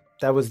 1st.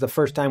 That was the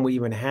first time we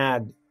even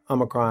had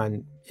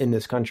Omicron in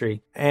this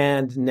country.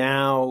 And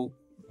now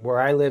Where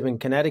I live in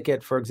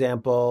Connecticut, for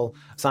example,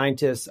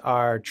 scientists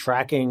are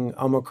tracking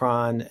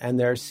Omicron and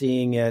they're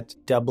seeing it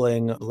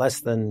doubling less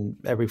than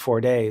every 4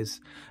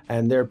 days.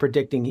 And they're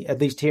predicting,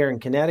 at least here in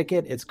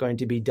Connecticut, it's going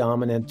to be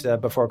dominant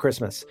before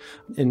Christmas.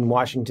 In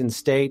Washington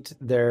State,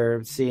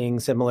 they're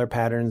seeing similar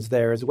patterns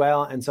there as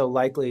well. And so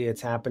likely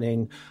it's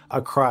happening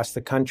across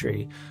the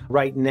country.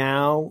 Right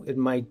now, it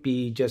might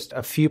be just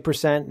a few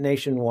percent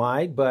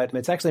nationwide, but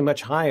it's actually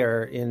much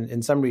higher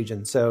in some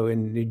regions. So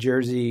in New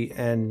Jersey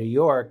and New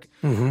York,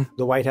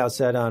 the White House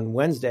said on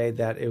Wednesday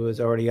that it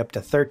was already up to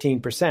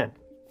 13%.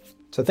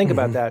 So think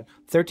about that,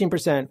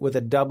 13% with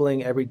a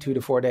doubling every 2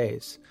 to 4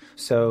 days.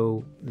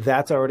 So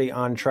that's already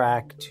on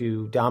track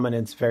to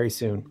dominance very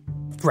soon.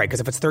 Right, because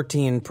if it's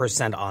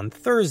 13% on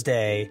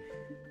Thursday,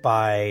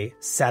 by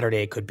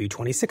Saturday it could be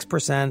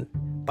 26%.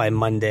 By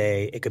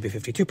Monday it could be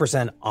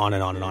 52%. On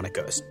and on and on it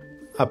goes.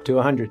 Up to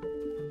 100.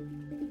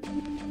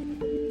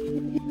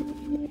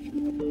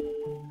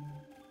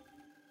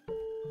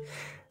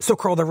 So,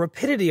 Carl, the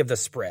rapidity of the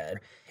spread,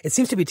 it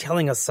seems to be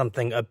telling us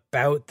something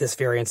about this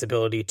variant's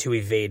ability to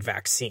evade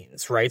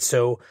vaccines, right?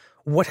 So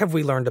what have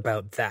we learned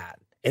about that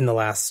in the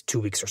last 2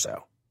 weeks or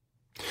so?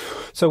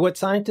 So what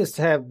scientists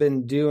have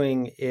been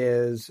doing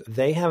is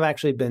they have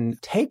actually been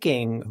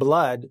taking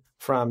blood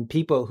from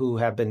people who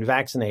have been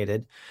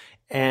vaccinated,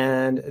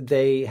 and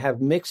they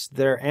have mixed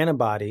their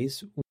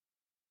antibodies.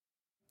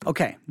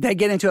 Okay, they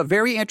get into a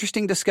very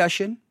interesting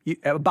discussion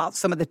about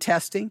some of the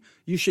testing.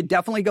 You should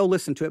definitely go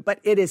listen to it, but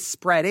it is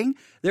spreading.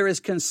 There is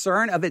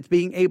concern of it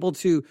being able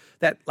to,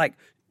 that like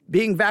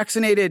being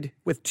vaccinated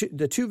with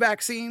the two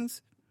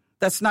vaccines,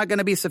 that's not going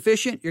to be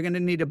sufficient. You're going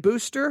to need a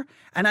booster.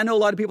 And I know a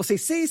lot of people say,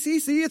 see,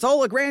 it's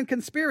all a grand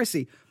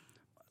conspiracy.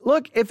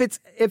 Look, if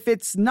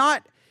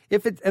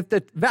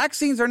the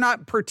vaccines are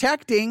not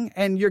protecting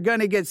and you're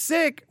going to get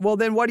sick, well,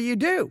 then what do you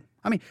do?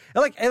 I mean,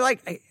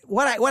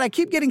 what I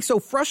keep getting so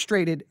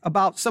frustrated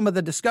about some of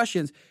the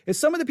discussions is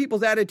some of the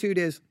people's attitude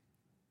is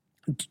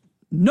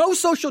no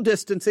social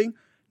distancing,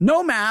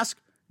 no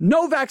mask,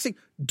 no vaccine,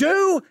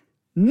 do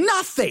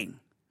nothing.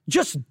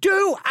 Just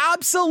do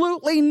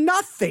absolutely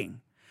nothing.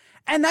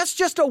 And that's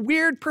just a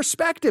weird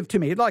perspective to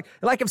me. Like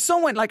if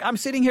someone, like I'm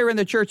sitting here in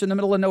the church in the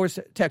middle of nowhere,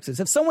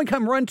 Texas, if someone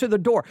come run to the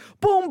door,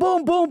 boom,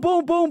 boom, boom,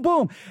 boom, boom,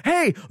 boom.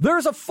 Hey,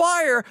 there's a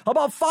fire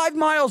about 5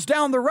 miles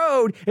down the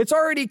road. It's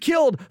already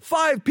killed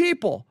 5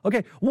 people.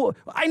 Okay, well,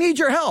 I need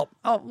your help.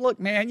 Oh, look,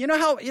 man, you know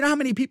how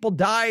many people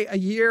die a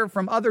year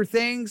from other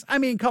things? I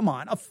mean, come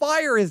on, a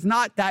fire is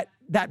not that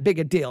big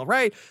a deal,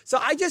 right? So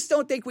I just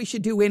don't think we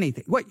should do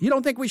anything. What, you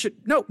don't think we should?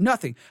 No,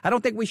 nothing. I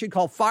don't think we should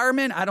call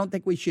firemen. I don't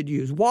think we should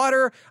use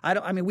water.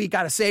 We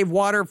got to save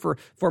water for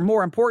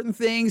more important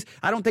things.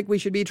 I don't think we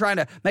should be trying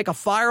to make a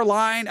fire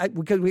line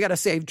because we got to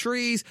save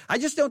trees. I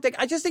just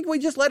think we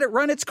just let it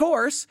run its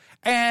course,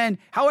 and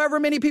however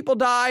many people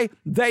die,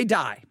 they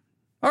die.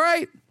 All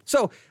right?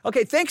 So,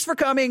 okay, thanks for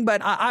coming,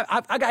 but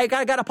I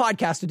got a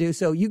podcast to do,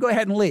 so you go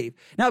ahead and leave.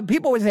 Now,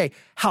 people would say,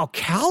 how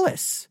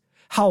callous,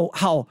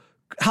 how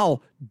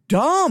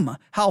dumb,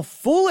 how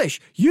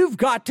foolish. You've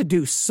got to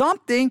do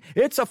something.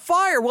 It's a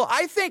fire. Well,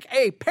 I think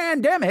a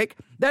pandemic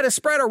that has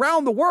spread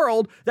around the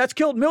world, that's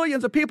killed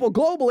millions of people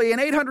globally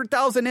and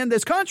 800,000 in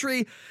this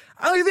country,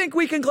 I think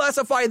we can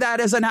classify that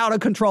as an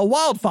out-of-control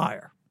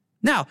wildfire.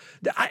 Now,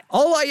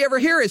 all I ever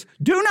hear is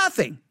do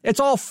nothing. It's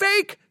all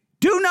fake.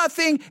 Do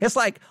nothing. It's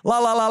like, la,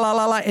 la, la, la,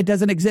 la, la. It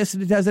doesn't exist.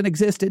 It doesn't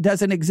exist. It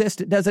doesn't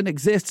exist. It doesn't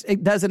exist.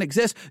 It doesn't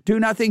exist. Do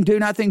nothing, do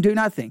nothing, do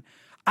nothing.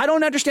 I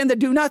don't understand the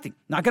do nothing.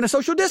 Not going to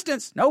social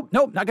distance. Nope,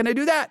 not going to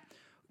do that.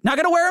 Not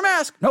going to wear a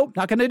mask. Nope,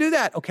 not going to do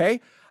that. Okay.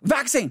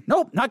 Vaccine.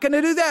 Nope, not going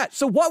to do that.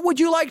 So what would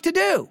you like to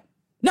do?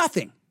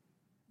 Nothing.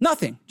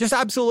 Nothing. Just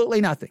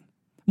absolutely nothing.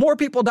 More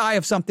people die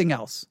of something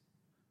else.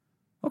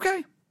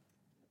 Okay.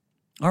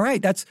 All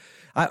right.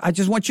 I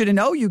just want you to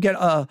know you get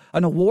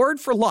an award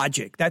for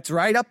logic. That's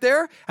right up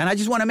there. And I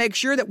just want to make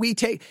sure that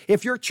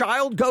if your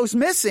child goes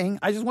missing,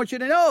 I just want you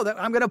to know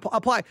that I'm going to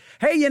apply.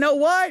 Hey, you know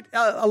what?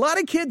 A lot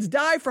of kids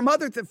die from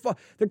other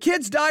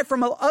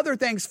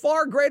things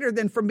far greater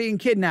than from being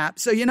kidnapped.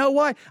 So you know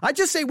what? I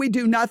just say we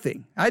do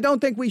nothing. I don't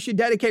think we should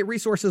dedicate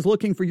resources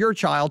looking for your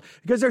child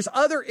because there's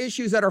other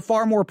issues that are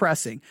far more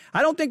pressing.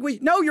 I don't think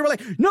you're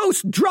like, no,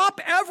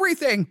 drop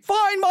everything.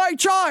 Find my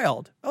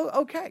child.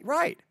 Oh, okay.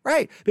 Right.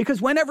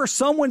 Because whenever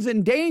someone's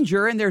in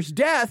danger and there's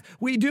death,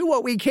 we do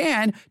what we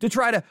can to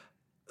try to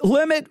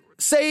limit,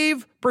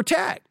 save,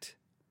 protect.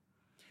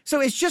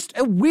 So it's just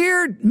a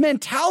weird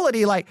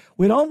mentality. Like,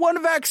 we don't want a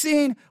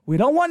vaccine. We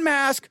don't want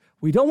masks.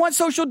 We don't want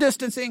social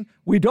distancing.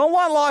 We don't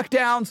want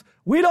lockdowns.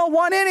 We don't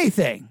want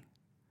anything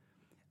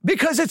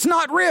because it's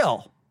not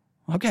real.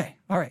 Okay.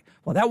 All right.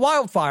 Well, that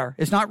wildfire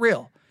is not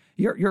real.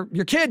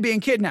 Your kid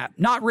being kidnapped,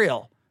 not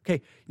real.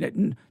 Okay,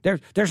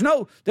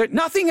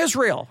 nothing is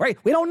real, right?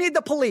 We don't need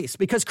the police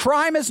because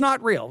crime is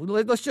not real.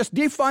 Let's just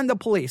defund the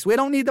police. We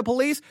don't need the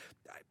police.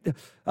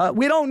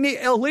 We don't need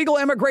illegal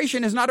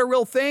immigration is not a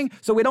real thing,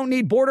 so we don't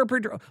need border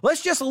patrol.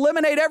 Let's just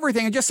eliminate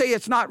everything and just say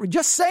it's not.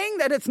 Just saying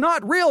that it's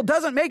not real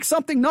doesn't make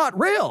something not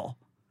real.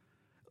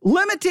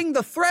 Limiting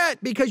the threat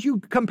because you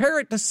compare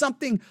it to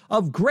something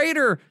of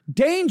greater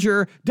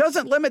danger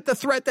doesn't limit the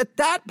threat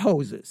that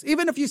poses.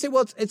 Even if you say,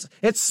 well,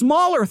 it's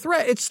smaller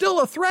threat, it's still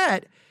a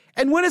threat.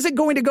 And when is it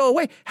going to go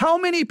away? How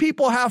many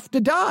people have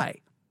to die?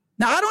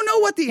 Now, I don't know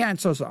what the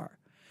answers are,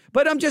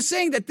 but I'm just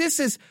saying that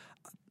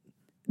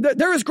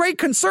there is great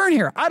concern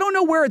here. I don't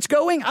know where it's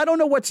going. I don't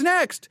know what's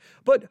next,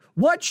 but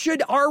what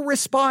should our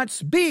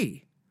response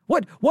be?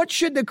 What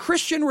should the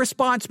Christian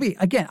response be?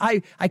 Again,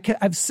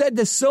 I've said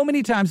this so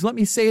many times. Let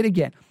me say it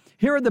again.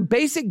 Here are the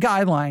basic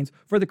guidelines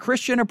for the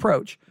Christian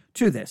approach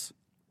to this.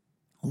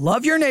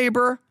 Love your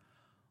neighbor.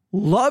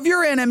 Love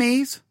your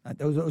enemies.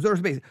 Those are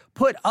basic.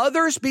 Put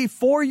others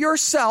before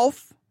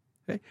yourself.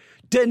 Okay?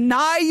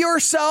 Deny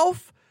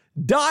yourself.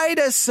 Die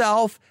to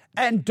self.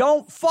 And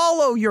don't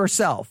follow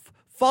yourself.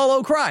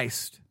 Follow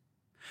Christ.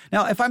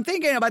 Now, if I'm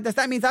thinking about this,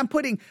 that means I'm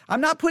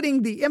not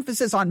putting the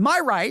emphasis on my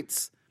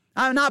rights.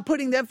 I'm not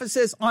putting the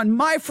emphasis on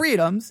my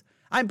freedoms.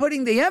 I'm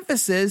putting the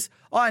emphasis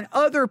on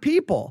other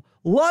people,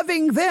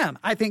 loving them.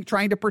 I think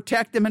trying to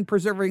protect them and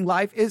preserving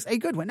life is a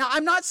good one. Now,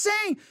 I'm not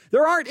saying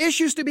there aren't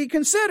issues to be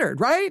considered,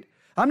 right?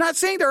 I'm not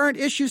saying there aren't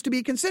issues to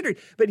be considered,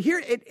 but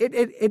here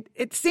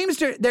it seems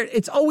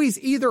it's always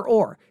either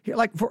or. Here,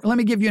 let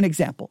me give you an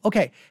example.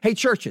 Okay, hey,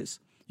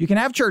 churches, you can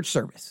have church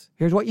service.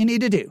 Here's what you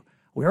need to do: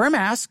 wear a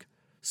mask,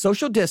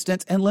 social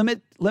distance, and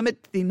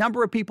limit the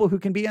number of people who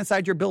can be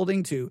inside your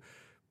building to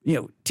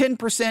 10%,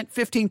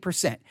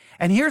 15%.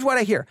 And here's what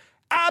I hear.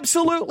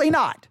 Absolutely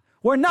not.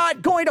 We're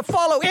not going to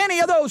follow any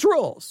of those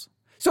rules.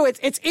 So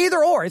it's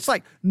either or. It's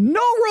like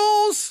no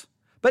rules,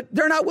 but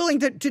they're not willing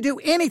to do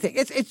anything.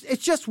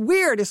 It's just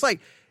weird. It's like,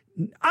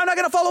 I'm not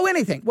going to follow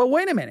anything. Well,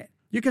 wait a minute.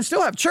 You can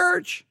still have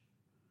church,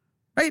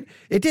 right?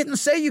 It didn't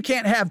say you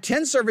can't have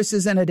 10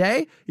 services in a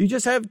day. You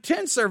just have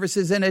 10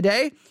 services in a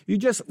day. You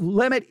just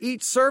limit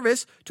each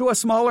service to a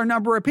smaller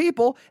number of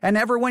people, and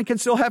everyone can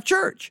still have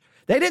church.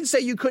 They didn't say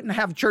you couldn't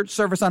have church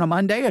service on a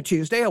Monday, a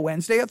Tuesday, a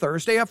Wednesday, a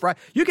Thursday, a Friday.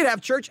 You could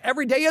have church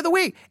every day of the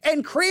week.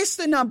 Increase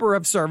the number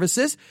of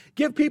services.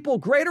 Give people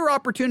greater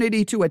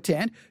opportunity to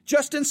attend,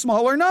 just in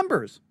smaller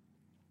numbers.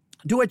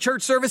 Do a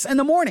church service in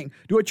the morning.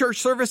 Do a church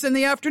service in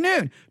the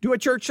afternoon. Do a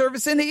church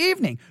service in the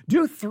evening.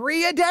 Do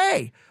 3 a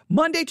day.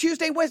 Monday,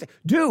 Tuesday, Wednesday.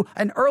 Do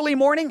an early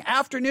morning,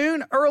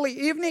 afternoon, early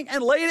evening,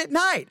 and late at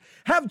night.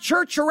 Have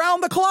church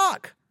around the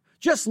clock.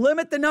 Just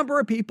limit the number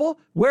of people,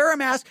 wear a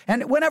mask.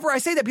 And whenever I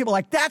say that, people are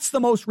like, that's the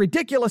most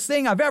ridiculous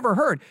thing I've ever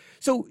heard.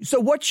 So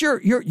what's your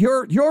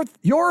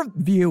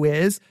view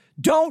is,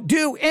 don't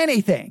do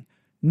anything.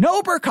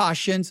 No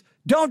precautions.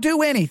 Don't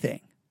do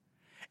anything.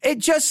 It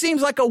just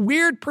seems like a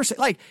weird person.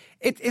 Like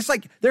it's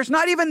like there's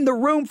not even the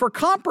room for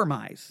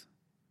compromise.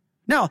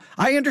 Now,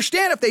 I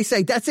understand if they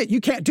say, that's it,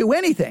 you can't do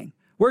anything.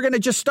 We're going to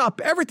just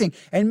stop everything.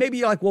 And maybe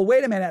you're like, well,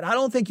 wait a minute. I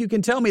don't think you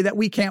can tell me that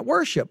we can't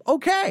worship.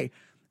 Okay.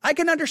 I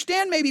can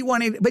understand maybe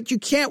wanting, but you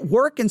can't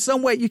work in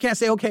some way. You can't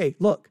say, okay,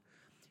 look,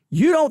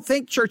 you don't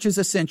think church is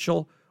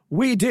essential.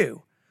 We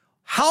do.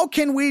 How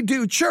can we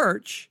do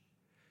church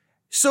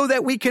so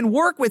that we can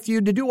work with you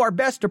to do our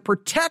best to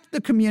protect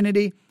the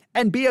community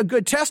and be a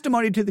good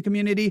testimony to the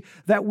community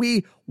that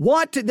we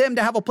want them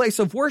to have a place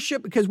of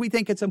worship because we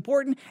think it's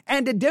important,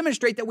 and to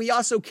demonstrate that we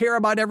also care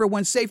about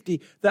everyone's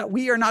safety, that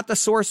we are not the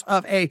source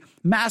of a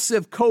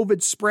massive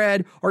COVID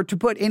spread or to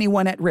put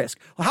anyone at risk.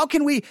 Well, how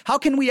can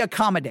we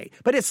accommodate?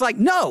 But it's like,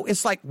 no,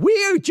 it's like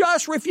we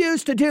just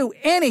refuse to do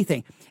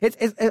anything. It's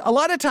a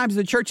lot of times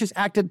the church has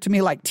acted to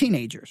me like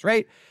teenagers,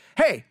 right?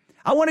 Hey,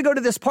 I want to go to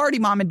this party,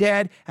 Mom and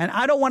Dad, and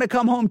I don't want to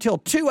come home till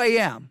 2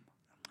 a.m.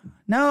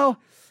 No.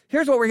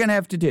 Here's what we're going to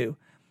have to do.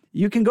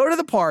 You can go to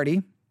the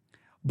party,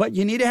 but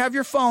you need to have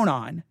your phone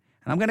on. And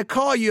I'm going to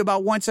call you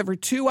about once every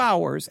 2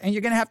 hours, and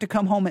you're going to have to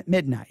come home at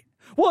midnight.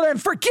 Well, then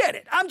forget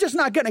it. I'm just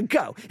not going to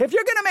go. If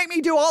you're going to make me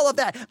do all of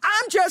that,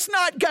 I'm just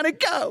not going to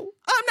go.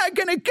 I'm not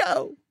going to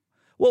go.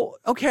 Well,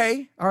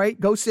 okay. All right.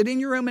 Go sit in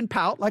your room and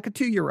pout like a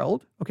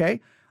 2-year-old. Okay.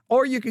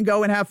 Or you can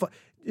go and have fun.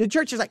 The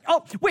church is like,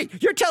 oh,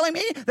 wait, you're telling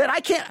me that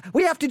I can't,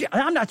 we have to do,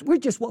 we're not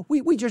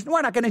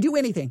going to do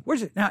anything.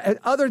 Now,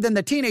 other than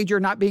the teenager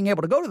not being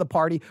able to go to the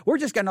party, we're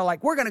going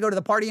to go to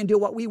the party and do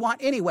what we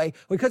want anyway,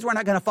 because we're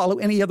not going to follow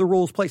any of the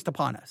rules placed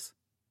upon us.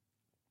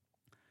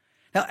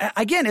 Now,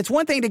 again, it's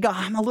one thing to go,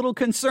 I'm a little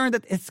concerned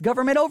that it's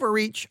government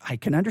overreach. I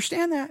can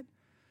understand that.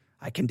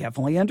 I can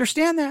definitely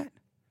understand that.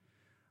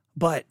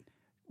 But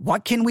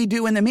what can we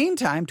do in the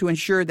meantime to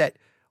ensure that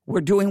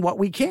we're doing what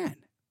we can?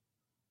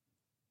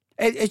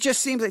 It just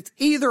seems it's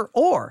either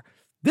or.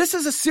 This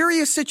is a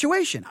serious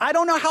situation. I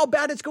don't know how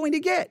bad it's going to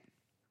get.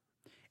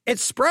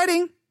 It's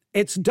spreading.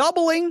 It's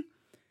doubling.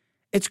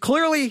 It's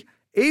clearly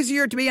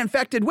easier to be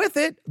infected with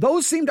it.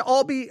 Those seem to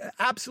all be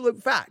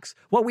absolute facts.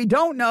 What we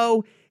don't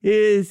know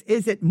is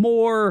it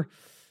more,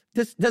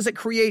 does it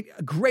create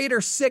a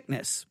greater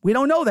sickness? We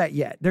don't know that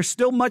yet. There's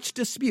still much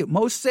dispute.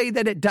 Most say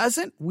that it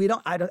doesn't.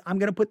 I'm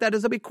going to put that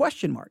as a big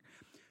question mark.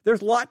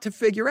 There's a lot to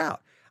figure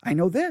out. I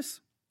know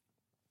this.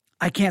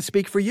 I can't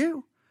speak for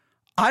you.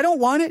 I don't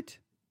want it.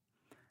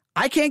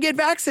 I can't get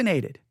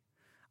vaccinated.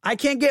 I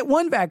can't get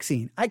one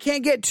vaccine. I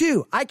can't get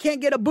two. I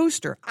can't get a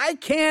booster. I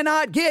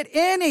cannot get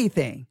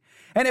anything.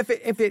 And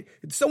if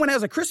someone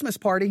has a Christmas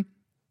party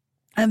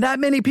and that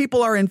many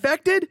people are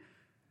infected,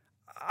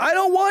 I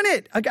don't want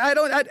it.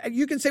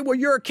 You can say, well,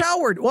 you're a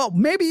coward. Well,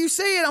 maybe you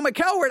say it. I'm a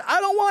coward. I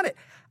don't want it.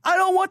 I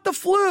don't want the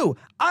flu.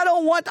 I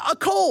don't want a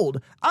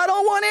cold. I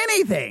don't want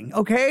anything.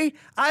 Okay.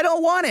 I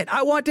don't want it.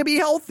 I want to be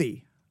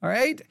healthy. All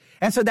right.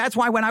 And so that's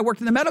why when I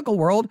worked in the medical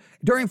world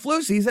during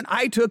flu season,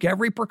 I took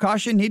every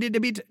precaution needed to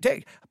be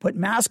taken. Put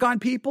mask on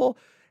people,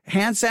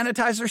 hand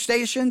sanitizer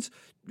stations,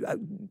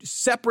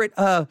 separate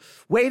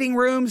waiting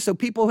rooms. So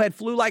people who had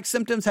flu-like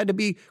symptoms had to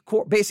be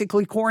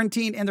basically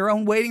quarantined in their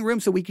own waiting room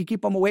so we could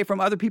keep them away from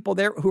other people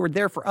there who were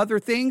there for other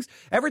things.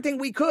 Everything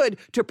we could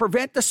to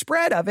prevent the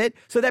spread of it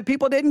so that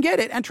people didn't get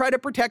it and try to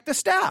protect the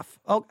staff.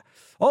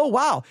 Oh,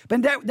 wow.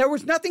 But there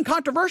was nothing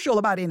controversial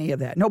about any of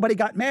that. Nobody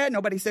got mad.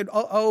 Nobody said,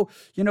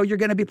 you're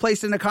going to be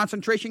placed in a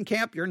concentration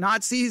camp. You're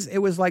Nazis. It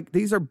was like,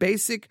 these are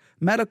basic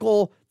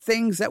medical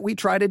things that we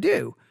try to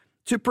do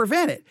to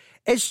prevent it.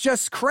 It's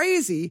just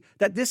crazy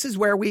that this is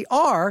where we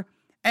are.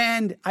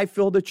 And I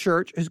feel the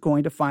church is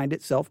going to find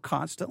itself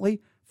constantly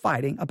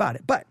fighting about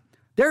it. But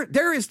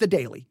there is The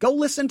Daily. Go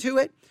listen to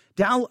it.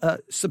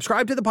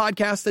 Subscribe to the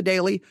podcast, The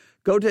Daily.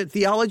 Go to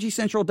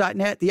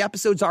theologycentral.net. The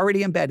episode's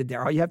already embedded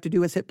there. All you have to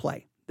do is hit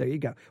play. There you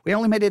go. We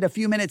only made it a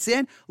few minutes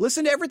in.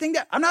 Listen to everything.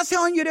 I'm not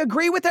telling you to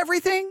agree with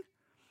everything.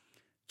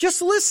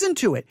 Just listen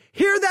to it.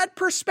 Hear that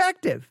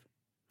perspective.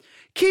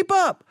 Keep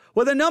up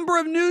with a number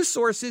of news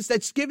sources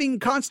that's giving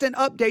constant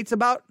updates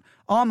about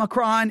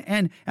Omicron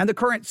and the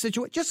current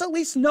situation. Just at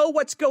least know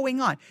what's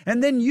going on.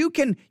 And then you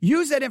can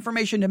use that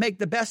information to make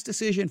the best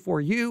decision for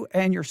you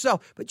and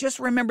yourself. But just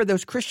remember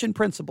those Christian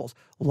principles.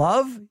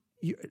 Love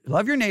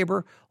your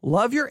neighbor,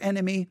 love your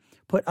enemy,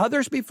 put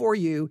others before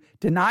you,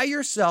 deny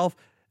yourself,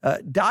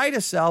 die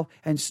to self,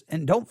 and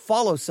don't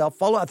follow self,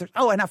 follow others.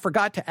 Oh, and I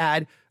forgot to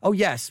add,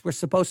 yes, we're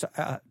supposed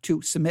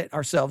to submit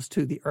ourselves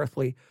to the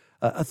earthly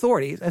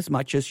authorities as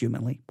much as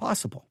humanly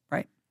possible,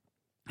 right?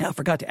 I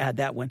forgot to add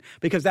that one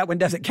because that one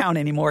doesn't count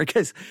anymore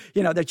because,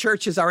 the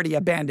church has already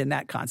abandoned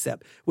that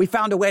concept. We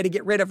found a way to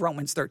get rid of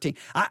Romans 13.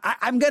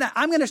 I'm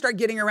gonna start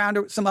getting around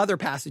to some other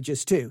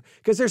passages too,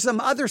 because there's some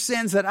other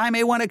sins that I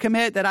may want to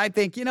commit that I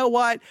think, you know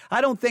what?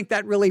 I don't think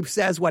that really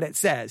says what it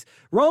says.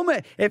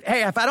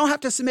 If I don't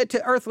have to submit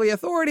to earthly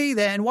authority,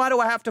 then why do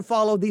I have to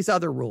follow these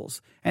other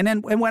rules?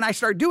 And when I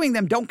start doing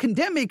them, don't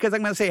condemn me because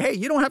I'm going to say, hey,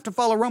 you don't have to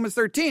follow Romans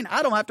 13.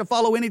 I don't have to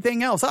follow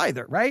anything else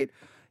either, right?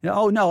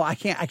 Oh, no, I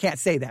can't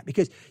say that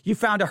because you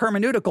found a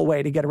hermeneutical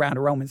way to get around to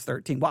Romans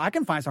 13. Well, I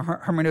can find some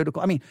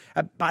hermeneutical.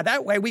 By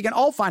that way, we can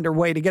all find a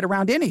way to get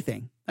around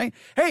anything. Right?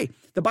 Hey,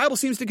 the Bible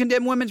seems to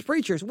condemn women's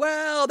preachers.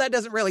 Well, that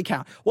doesn't really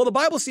count. Well, the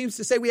Bible seems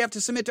to say we have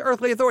to submit to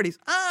earthly authorities.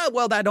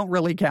 Well, that don't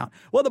really count.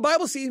 Well, the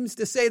Bible seems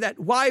to say that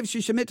wives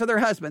should submit to their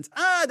husbands.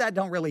 That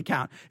don't really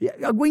count.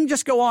 We can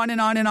just go on and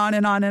on and on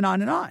and on and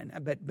on and on.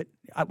 But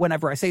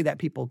whenever I say that,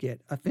 people get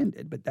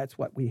offended. But that's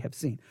what we have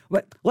seen.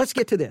 But let's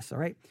get to this, all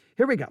right?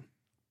 Here we go.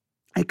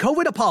 A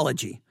COVID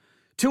apology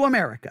to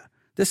America.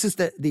 This is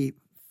the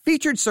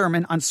featured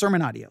sermon on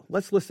Sermon Audio.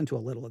 Let's listen to a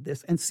little of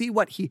this and see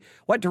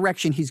what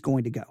direction he's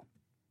going to go.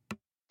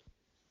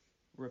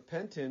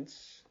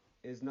 Repentance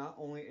is not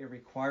only a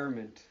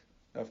requirement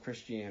of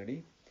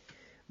Christianity,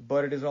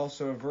 but it is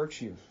also a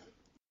virtue.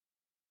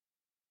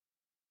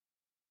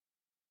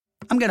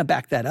 I'm going to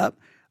back that up.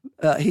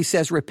 He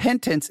says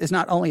repentance is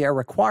not only a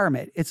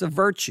requirement, it's a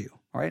virtue.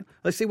 All right,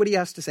 let's see what he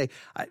has to say.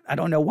 I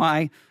don't know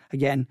why,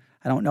 again,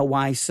 I don't know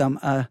why some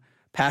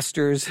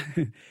pastors,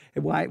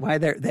 why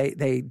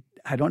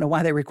I don't know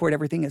why they record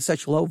everything at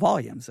such low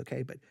volumes,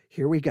 okay? But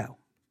here we go.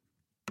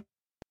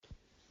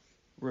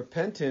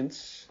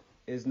 Repentance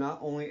is not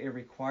only a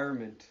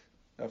requirement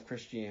of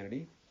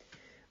Christianity,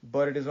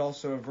 but it is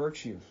also a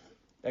virtue.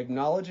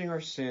 Acknowledging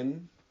our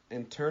sin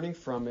and turning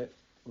from it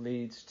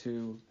leads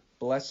to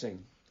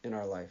blessing in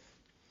our life.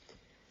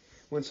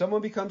 When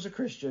someone becomes a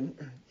Christian,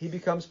 he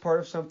becomes part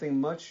of something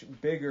much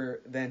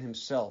bigger than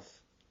himself.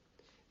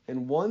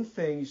 And one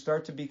thing you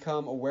start to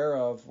become aware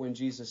of when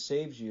Jesus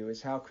saves you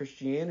is how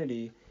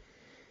Christianity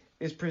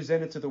is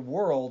presented to the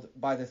world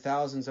by the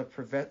thousands of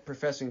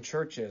professing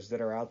churches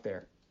that are out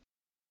there.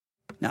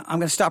 Now, I'm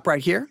going to stop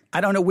right here.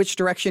 I don't know which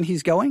direction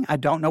he's going. I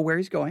don't know where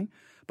he's going.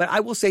 But I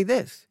will say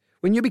this.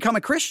 When you become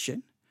a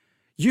Christian,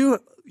 you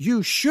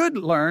should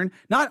learn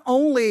not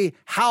only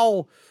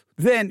how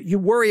then you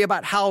worry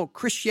about how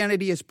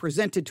Christianity is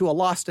presented to a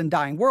lost and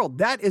dying world.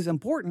 That is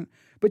important.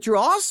 But you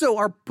also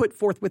are put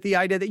forth with the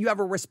idea that you have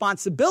a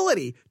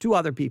responsibility to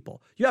other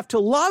people. You have to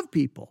love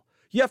people.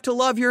 You have to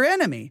love your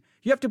enemy.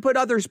 You have to put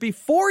others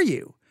before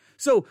you.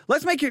 So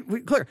let's make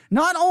it clear.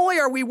 Not only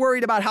are we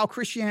worried about how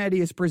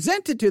Christianity is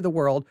presented to the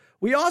world,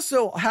 we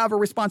also have a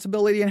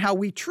responsibility in how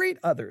we treat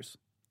others.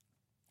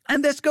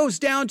 And this goes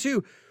down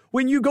to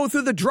when you go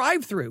through the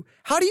drive-thru.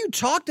 How do you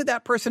talk to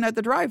that person at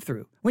the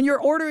drive-thru? When you're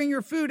ordering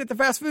your food at the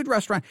fast food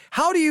restaurant,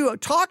 how do you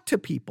talk to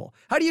people?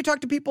 How do you talk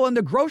to people in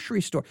the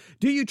grocery store?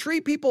 Do you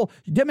treat people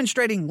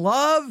demonstrating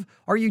love?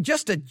 Or are you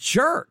just a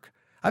jerk?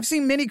 I've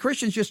seen many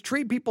Christians just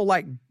treat people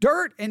like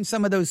dirt in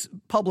some of those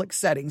public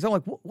settings. I'm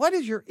like, what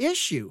is your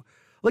issue?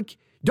 Like,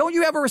 don't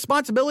you have a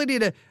responsibility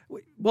to,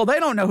 well, they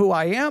don't know who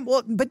I am.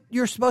 Well, but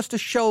you're supposed to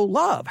show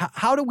love.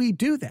 How do we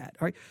do that?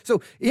 All right.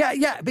 So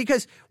yeah,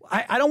 because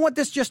I don't want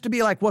this just to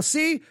be like, well,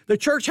 see, the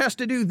church has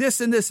to do this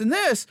and this and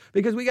this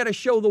because we got to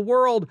show the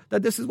world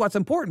that this is what's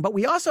important. But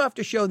we also have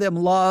to show them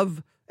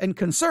love and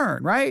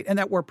concern, right? And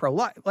that we're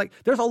pro-life. Like,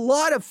 there's a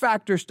lot of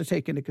factors to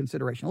take into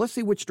consideration. Let's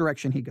see which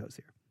direction he goes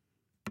here.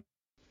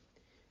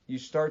 You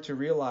start to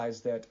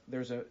realize that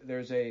there's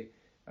a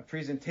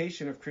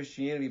presentation of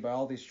Christianity by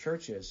all these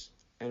churches.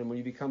 And when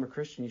you become a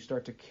Christian, you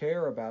start to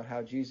care about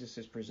how Jesus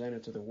is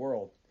presented to the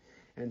world.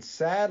 And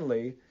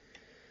sadly,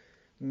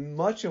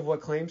 much of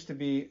what claims to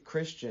be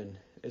Christian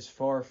is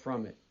far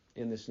from it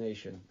in this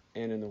nation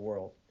and in the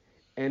world.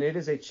 And it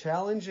is a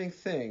challenging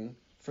thing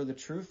for the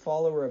true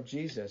follower of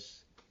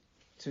Jesus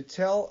to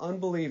tell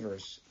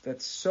unbelievers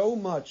that so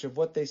much of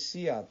what they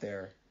see out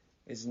there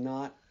is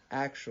not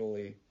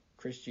actually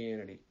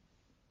Christianity.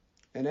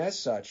 And as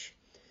such,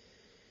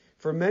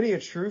 for many a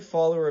true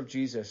follower of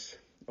Jesus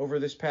over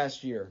this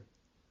past year,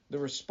 the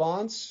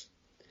response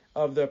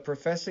of the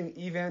professing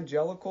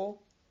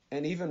evangelical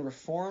and even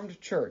Reformed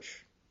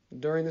church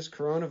during this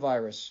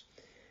coronavirus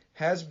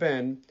has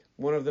been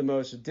one of the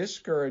most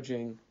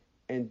discouraging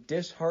and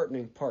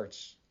disheartening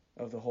parts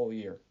of the whole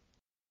year.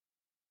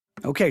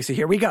 Okay, so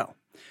here we go.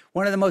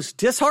 One of the most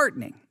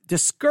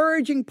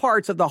discouraging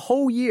parts of the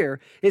whole year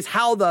is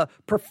how the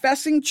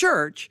professing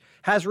church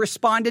has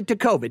responded to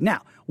COVID.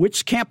 Now,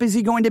 which camp is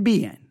he going to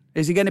be in?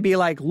 Is he going to be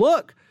like,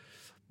 look,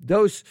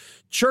 those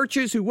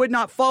churches who would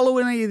not follow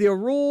any of the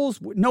rules,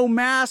 no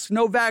masks,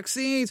 no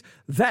vaccines,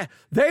 that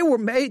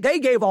they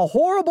gave a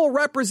horrible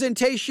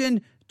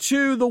representation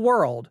to the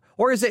world?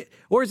 Or is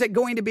it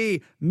going to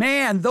be,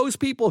 man, those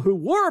people who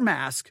wore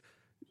masks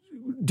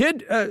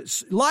did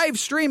live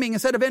streaming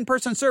instead of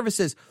in-person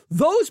services,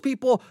 those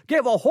people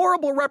gave a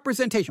horrible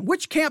representation?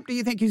 Which camp do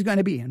you think he's going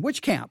to be in?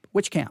 Which camp?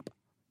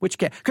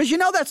 Because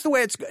that's the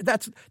way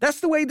that's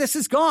the way this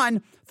has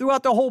gone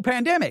throughout the whole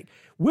pandemic.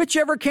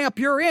 Whichever camp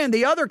you're in,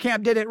 the other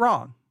camp did it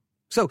wrong.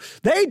 So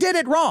they did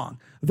it wrong.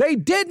 They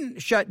didn't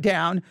shut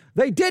down.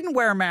 They didn't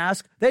wear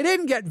masks. They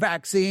didn't get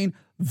vaccine.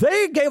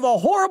 They gave a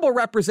horrible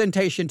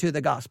representation to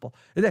the gospel.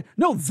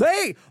 No,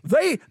 they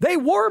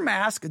wore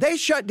masks. They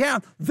shut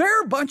down.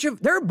 They're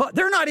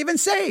not even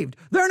saved.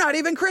 They're not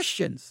even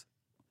Christians.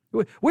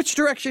 Which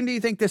direction do you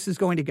think this is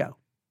going to go?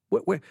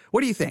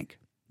 What do you think?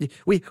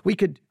 We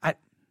could,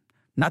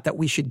 not that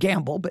we should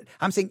gamble, but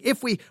I'm saying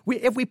if we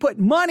put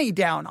money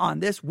down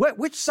on this,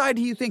 which side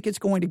do you think it's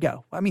going to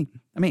go? I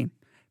mean,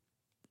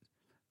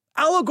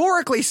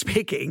 allegorically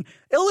speaking,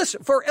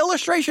 for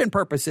illustration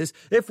purposes,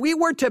 if we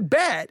were to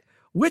bet,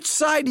 which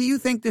side do you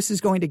think this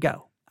is going to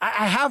go?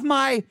 I have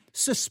my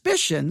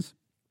suspicions,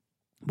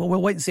 but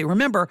we'll wait and see.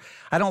 Remember,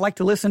 I don't like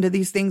to listen to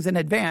these things in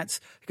advance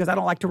because I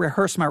don't like to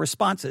rehearse my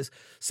responses.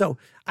 So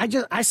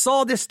I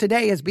saw this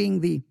today as being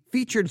the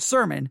featured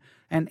sermon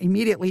and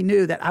immediately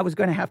knew that I was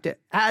going to have to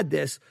add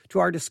this to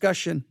our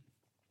discussion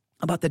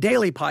about the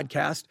daily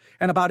podcast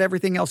and about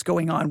everything else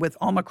going on with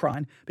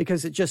Omicron,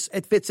 because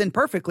it fits in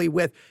perfectly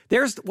with,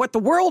 there's what the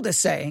world is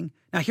saying.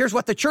 Now here's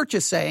what the church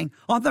is saying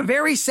on the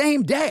very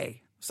same day.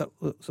 So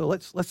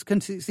let's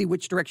see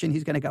which direction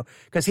he's going to go,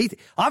 because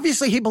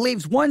he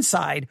believes one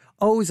side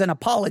owes an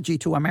apology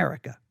to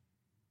America.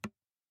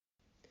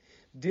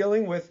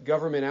 Dealing with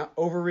government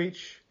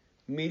overreach,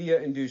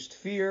 media-induced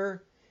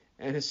fear,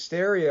 and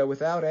hysteria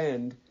without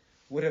end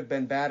would have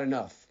been bad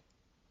enough.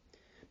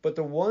 But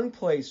the one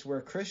place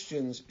where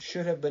Christians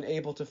should have been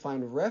able to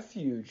find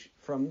refuge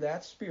from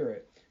that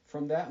spirit,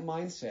 from that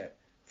mindset,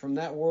 from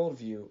that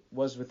worldview,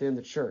 was within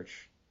the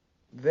church.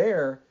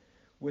 There,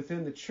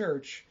 within the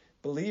church,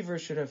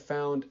 believers should have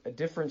found a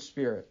different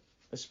spirit,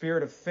 a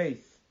spirit of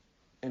faith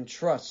and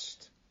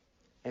trust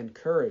and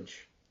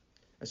courage,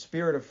 a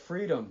spirit of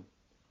freedom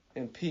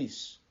and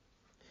peace.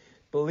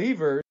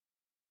 Believers.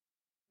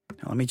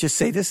 Now, let me just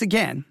say this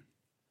again,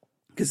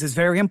 because it's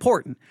very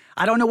important.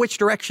 I don't know which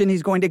direction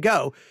he's going to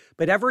go,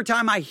 but every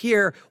time I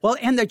hear, well,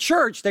 in the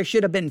church, there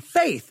should have been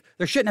faith.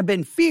 There shouldn't have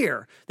been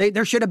fear.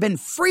 There should have been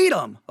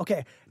freedom.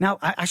 Okay, now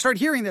I start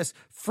hearing this,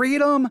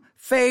 freedom,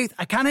 faith.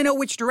 I kind of know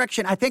which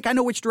direction. I think I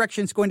know which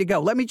direction it's going to go.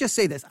 Let me just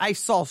say this. I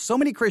saw so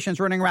many Christians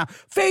running around,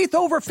 faith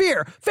over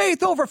fear,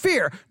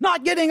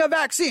 not getting a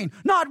vaccine,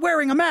 not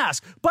wearing a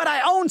mask, but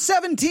I own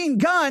 17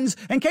 guns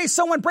in case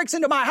someone breaks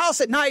into my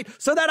house at night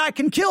so that I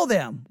can kill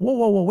them.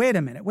 Whoa, wait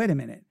a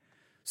minute.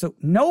 So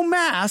no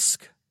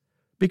mask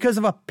because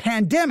of a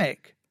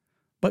pandemic,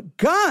 but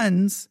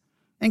guns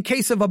in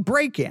case of a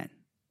break-in.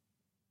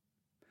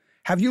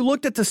 Have you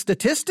looked at the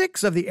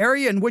statistics of the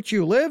area in which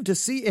you live to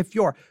see if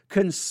your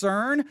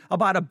concern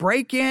about a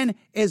break-in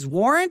is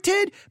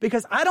warranted?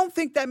 Because I don't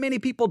think that many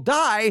people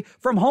die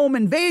from home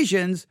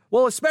invasions,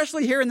 well,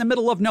 especially here in the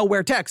middle of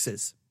nowhere,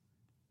 Texas.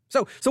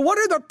 So what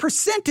are the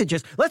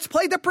percentages? Let's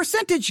play the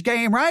percentage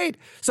game, right?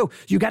 So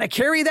you got to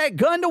carry that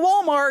gun to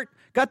Walmart,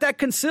 got that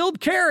concealed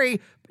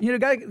carry.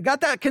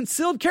 got that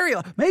concealed carry,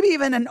 maybe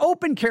even an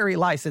open carry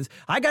license.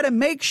 I got to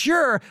make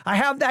sure I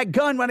have that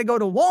gun when I go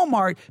to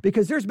Walmart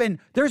because there's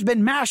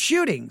been mass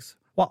shootings.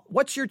 Well,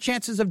 what's your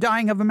chances of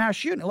dying of a mass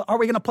shooting? Are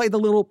we going to play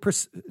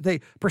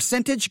the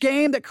percentage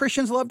game that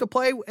Christians love to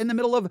play in the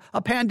middle of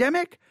a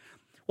pandemic?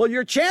 Well,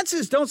 your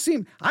chances don't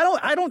seem.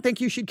 I don't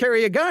think you should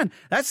carry a gun.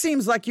 That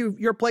seems like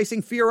you're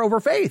placing fear over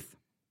faith.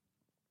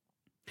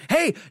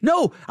 Hey,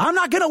 no, I'm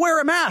not going to wear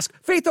a mask.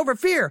 Faith over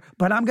fear.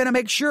 But I'm going to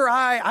make sure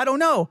I don't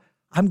know.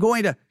 I'm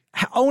going to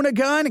own a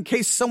gun in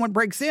case someone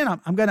breaks in.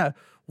 I'm going to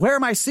wear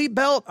my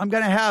seatbelt. I'm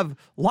going to have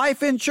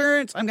life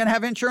insurance. I'm going to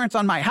have insurance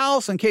on my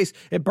house in case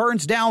it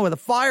burns down with a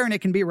fire and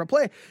it can be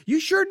replaced. You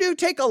sure do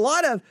take a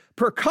lot of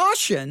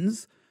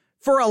precautions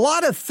for a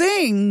lot of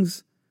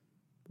things.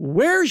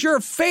 Where's your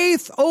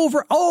faith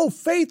over? Oh,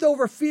 faith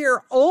over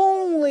fear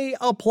only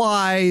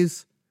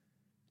applies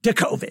to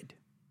COVID.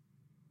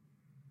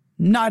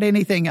 Not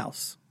anything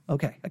else.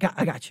 Okay,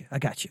 I got you.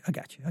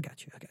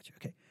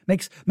 Okay,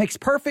 makes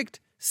perfect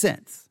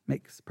sense.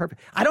 Makes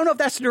perfect. I don't know if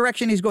that's the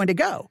direction he's going to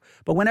go,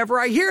 but whenever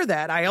I hear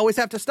that, I always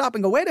have to stop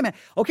and go, wait a minute.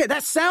 Okay,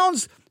 that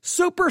sounds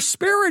super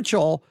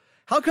spiritual.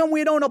 How come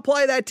we don't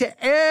apply that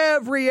to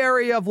every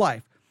area of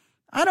life?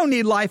 I don't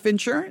need life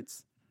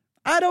insurance.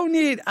 I don't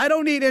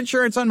need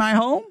insurance on my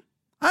home.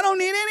 I don't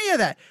need any of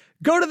that.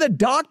 Go to the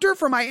doctor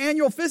for my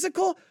annual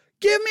physical.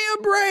 Give me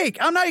a break.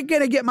 I'm not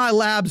going to get my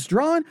labs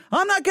drawn.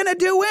 I'm not going to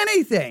do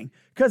anything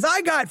because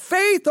I got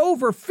faith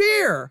over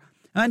fear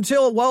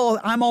until, well,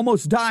 I'm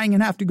almost dying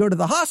and have to go to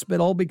the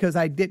hospital because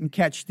I didn't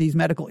catch these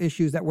medical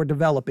issues that were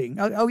developing.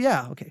 Oh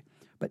yeah. Okay.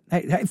 But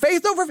hey,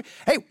 faith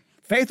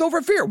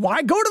over fear.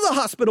 Why go to the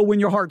hospital when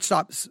your heart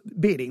stops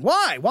beating?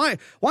 Why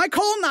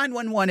call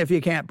 911 if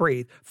you can't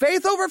breathe?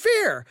 Faith over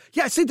fear.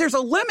 Yeah. See, there's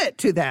a limit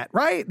to that,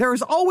 right?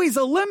 There's always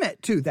a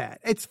limit to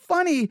that. It's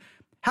funny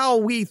how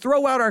we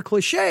throw out our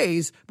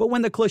cliches, but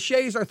when the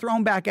cliches are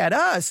thrown back at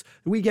us,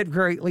 we get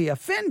greatly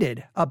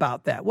offended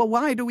about that. Well,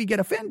 why do we get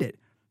offended?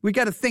 We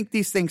got to think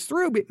these things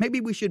through. Maybe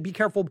we should be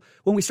careful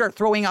when we start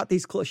throwing out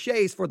these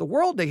cliches for the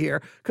world to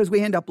hear because we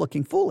end up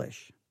looking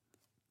foolish.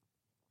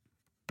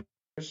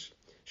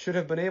 Should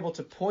have been able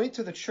to point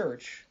to the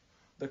church,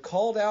 the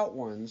called out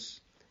ones,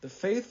 the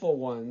faithful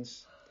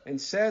ones, and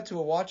said to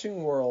a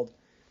watching world,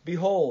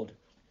 behold,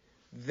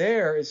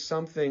 there is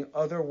something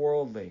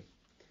otherworldly.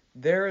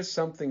 There is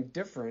something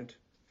different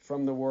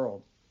from the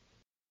world.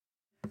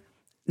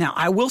 Now,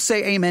 I will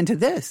say amen to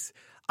this.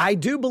 I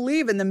do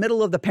believe in the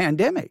middle of the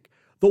pandemic,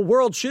 the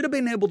world should have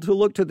been able to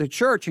look to the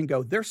church and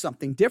go, there's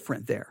something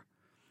different there.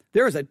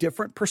 There is a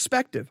different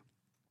perspective.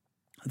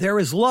 There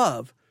is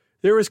love.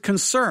 There is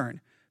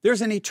concern.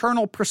 There's an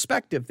eternal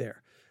perspective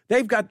there.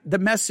 They've got the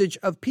message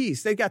of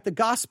peace. They've got the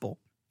gospel.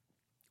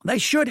 They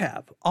should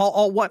have.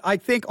 When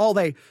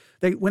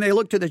they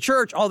looked to the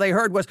church, all they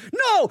heard was,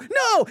 no, not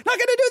going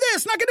to do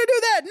this, not going to do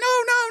that,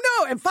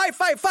 no, and fight.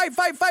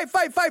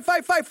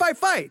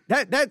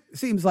 That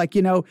seems like,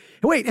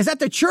 wait, is that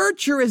the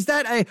church or is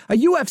that a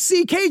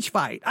UFC cage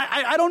fight?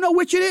 I don't know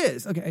which it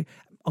is. Okay,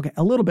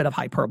 a little bit of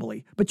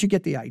hyperbole, but you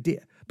get the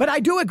idea. But I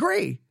do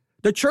agree.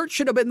 The church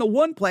should have been the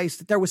one place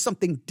that there was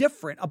something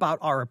different about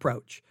our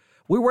approach.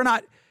 We're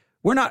not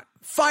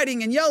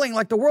fighting and yelling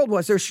like the world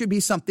was. There should be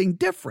something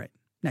different.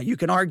 Now, you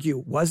can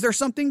argue, was there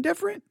something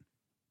different?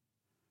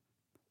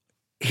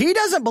 He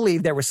doesn't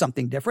believe there was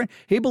something different.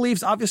 He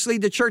believes, obviously,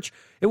 the church,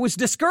 it was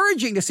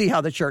discouraging to see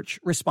how the church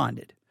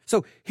responded.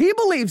 So he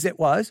believes it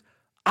was.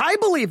 I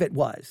believe it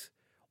was.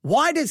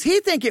 Why does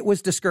he think it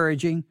was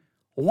discouraging?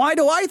 Why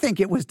do I think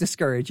it was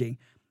discouraging?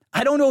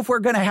 I don't know if we're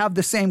going to have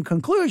the same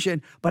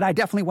conclusion, but I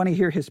definitely want to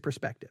hear his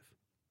perspective.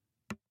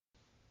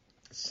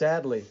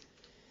 Sadly,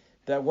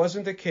 that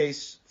wasn't the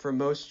case for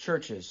most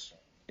churches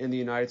in the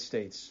United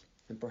States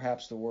and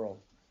perhaps the world.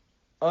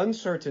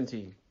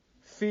 Uncertainty,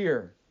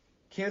 fear,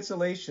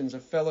 cancellations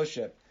of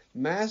fellowship,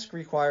 mask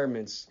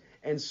requirements,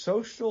 and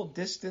social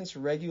distance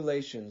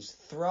regulations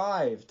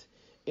thrived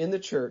in the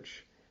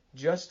church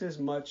just as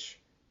much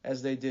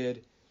as they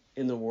did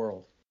in the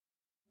world.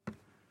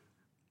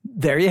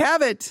 There you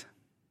have it.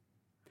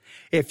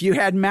 If you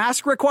had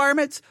mask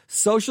requirements,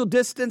 social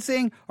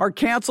distancing, or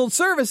canceled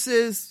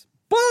services,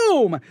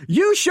 boom,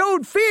 you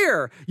showed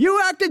fear.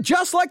 You acted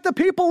just like the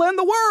people in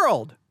the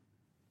world.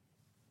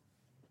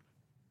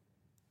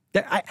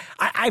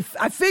 I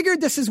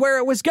figured this is where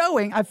it was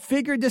going.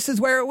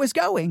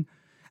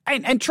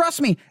 And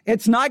trust me,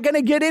 it's not going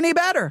to get any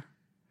better.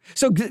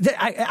 So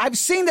I've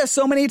seen this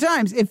so many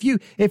times.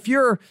 If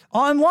you're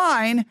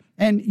online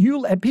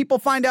and people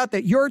find out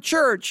that your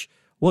church,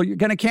 well, you're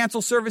going to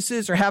cancel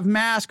services or have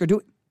masks or do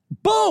it,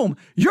 boom,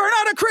 you're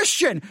not a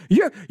Christian.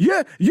 You're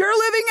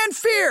living in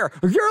fear.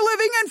 You're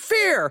living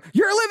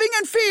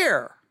in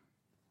fear.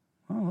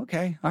 Oh,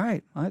 okay. All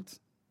right.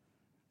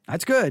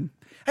 That's good.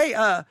 Hey,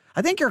 I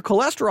think your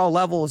cholesterol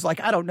level is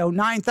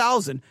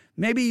 9,000.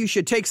 Maybe you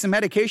should take some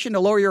medication to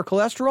lower your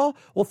cholesterol.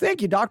 Well,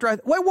 thank you, doctor.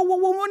 Whoa,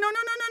 no.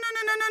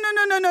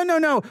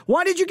 No.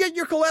 Why did you get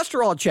your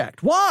cholesterol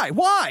checked? Why?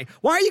 Why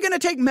are you going to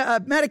take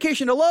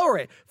medication to lower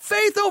it?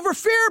 Faith over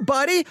fear,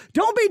 buddy.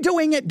 Don't be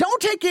doing it.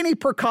 Don't take any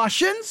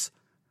precautions.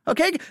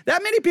 Okay,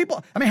 that many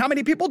people, how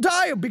many people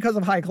die because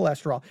of high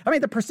cholesterol?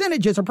 The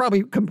percentages are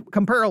probably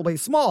comparably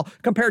small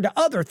compared to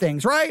other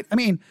things, right?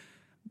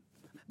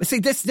 But see,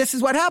 this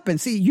is what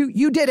happens. See,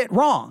 you did it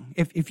wrong.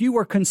 If you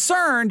were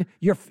concerned,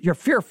 you're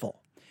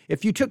fearful.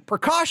 If you took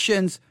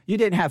precautions, you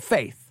didn't have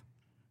faith.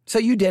 So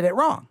you did it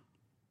wrong.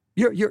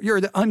 You're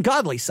the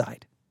ungodly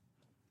side.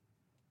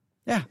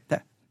 Yeah,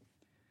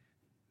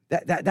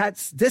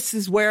 this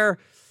is where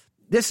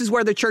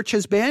the church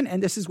has been,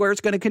 and this is where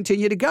it's going to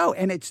continue to go,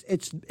 and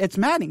it's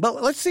maddening.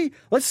 But let's see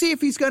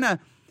if he's going to.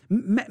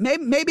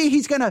 Maybe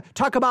he's going to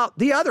talk about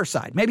the other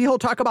side. Maybe he'll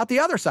talk about the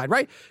other side,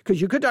 right? Because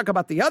you could talk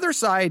about the other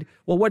side.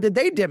 Well, what did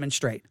they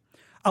demonstrate?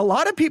 A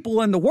lot of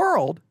people in the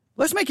world.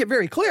 Let's make it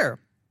very clear.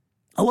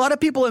 A lot of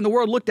people in the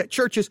world looked at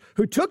churches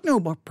who took no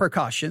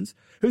precautions,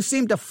 who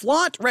seemed to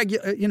flaunt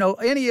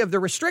any of the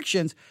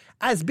restrictions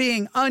as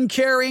being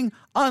uncaring,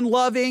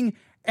 unloving,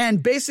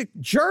 and basic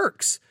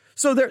jerks.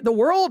 So the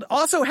world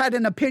also had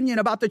an opinion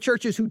about the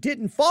churches who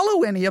didn't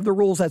follow any of the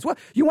rules as well.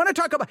 You want to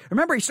talk about,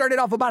 remember, he started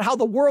off about how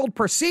the world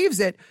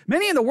perceives it.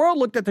 Many in the world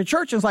looked at the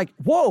church and was like,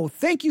 whoa,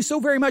 thank you so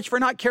very much for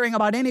not caring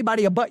about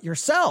anybody but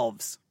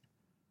yourselves.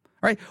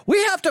 Right?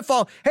 We have to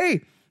follow.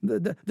 Hey,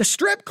 the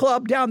strip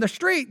club down the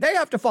street, they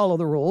have to follow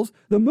the rules.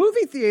 The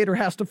movie theater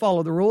has to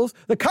follow the rules.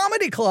 The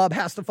comedy club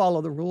has to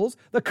follow the rules.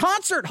 The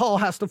concert hall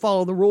has to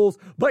follow the rules,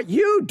 but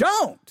you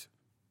don't.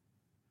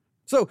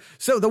 So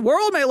the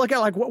world may look at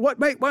like,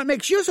 what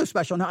makes you so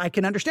special? Now, I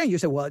can understand. You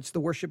say, well, it's the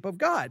worship of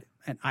God.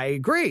 And I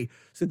agree.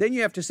 So then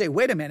you have to say,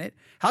 wait a minute,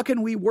 how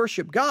can we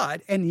worship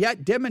God and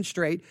yet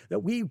demonstrate that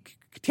we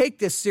take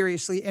this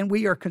seriously and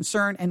we are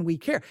concerned and we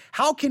care?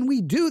 How can we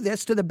do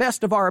this to the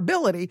best of our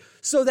ability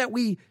so that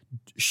we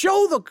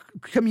show the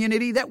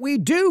community that we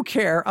do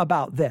care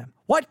about them?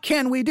 What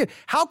can we do?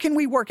 How can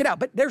we work it out?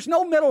 But there's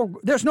no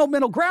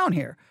middle ground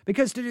here,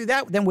 because to do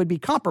that then would be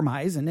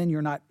compromise, and then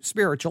you're not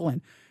spiritual, and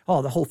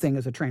the whole thing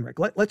is a train wreck.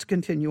 Let's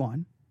continue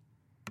on.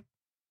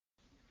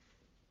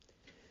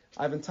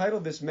 I've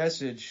entitled this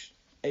message,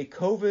 A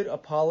COVID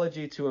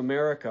Apology to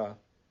America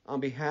on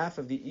behalf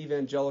of the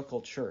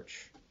Evangelical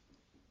Church.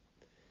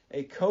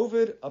 A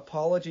COVID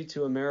Apology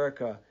to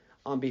America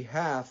on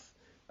behalf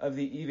of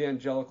the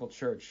Evangelical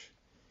Church.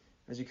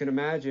 As you can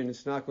imagine,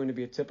 it's not going to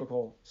be a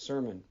typical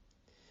sermon.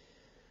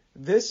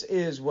 This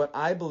is what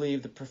I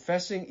believe the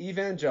professing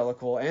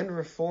evangelical and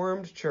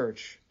Reformed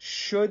Church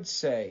should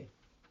say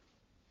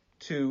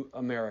to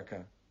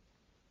America,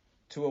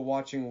 to a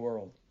watching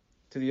world,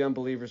 to the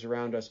unbelievers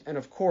around us. And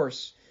of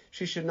course,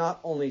 she should not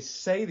only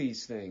say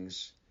these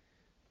things,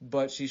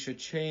 but she should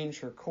change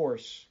her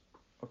course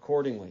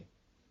accordingly.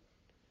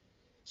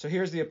 So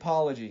here's the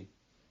apology.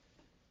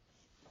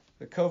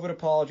 The COVID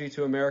apology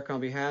to America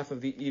on behalf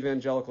of the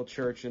Evangelical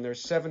Church, and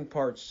there's 7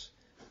 parts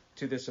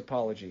to this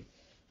apology.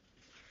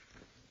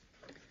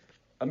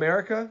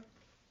 America,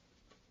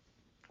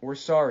 we're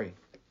sorry.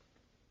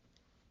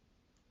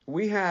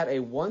 We had a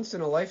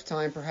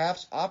once-in-a-lifetime,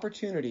 perhaps,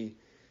 opportunity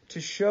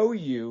to show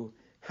you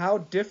how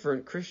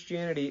different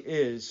Christianity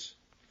is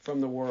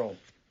from the world.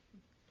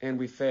 And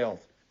we failed.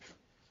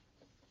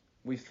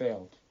 We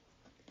failed.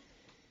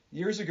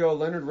 Years ago,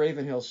 Leonard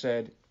Ravenhill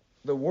said,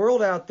 the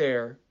world out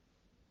there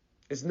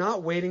is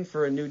not waiting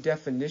for a new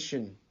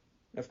definition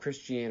of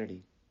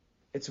Christianity.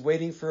 It's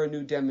waiting for a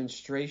new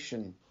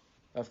demonstration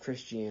of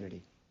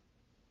Christianity.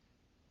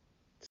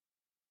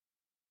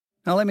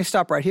 Now, let me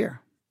stop right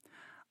here.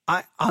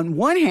 On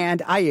one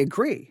hand, I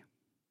agree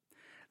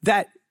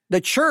that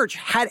the church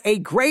had a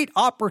great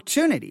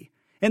opportunity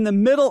in the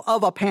middle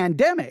of a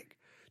pandemic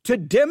to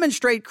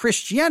demonstrate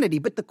Christianity.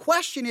 But the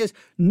question is,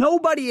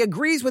 nobody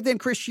agrees within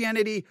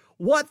Christianity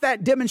what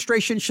that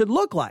demonstration should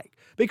look like.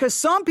 Because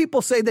some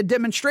people say the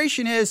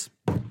demonstration is,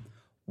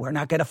 we're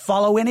not going to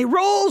follow any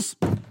rules.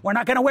 We're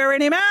not going to wear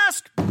any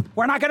mask.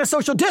 We're not going to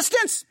social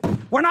distance.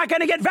 We're not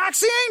going to get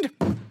vaccinated.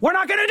 We're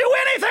not going to do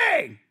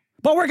anything.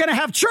 But we're going to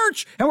have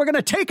church and we're going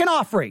to take an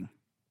offering.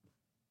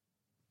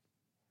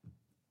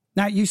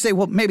 Now you say,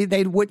 well, maybe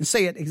they wouldn't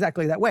say it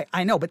exactly that way.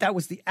 I know, but that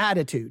was the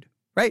attitude,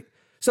 right?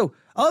 So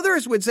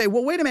others would say,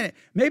 well, wait a minute.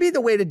 Maybe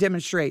the way to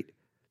demonstrate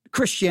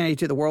Christianity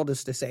to the world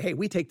is to say, hey,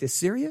 we take this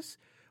serious.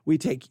 We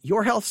take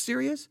your health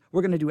serious.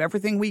 We're going to do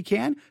everything we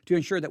can to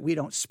ensure that we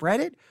don't spread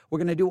it.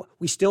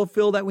 We still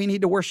feel that we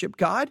need to worship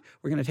God.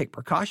 We're going to take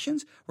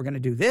precautions. We're going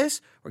to do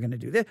this. We're going to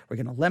do this. We're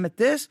going to limit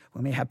this.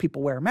 We may have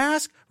people wear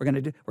masks. We're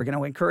going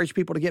to encourage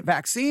people to get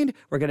vaccinated.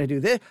 We're going to do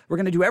this. We're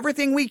going to do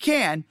everything we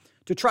can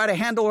to try to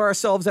handle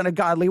ourselves in a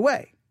godly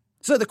way.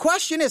 So the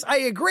question is, I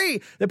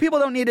agree that people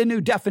don't need a new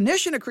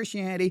definition of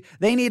Christianity.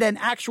 They need an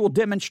actual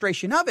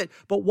demonstration of it.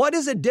 But what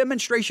does a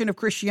demonstration of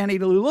Christianity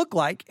look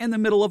like in the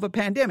middle of a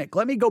pandemic?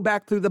 Let me go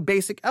back through the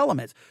basic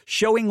elements.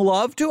 Showing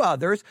love to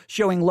others,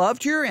 showing love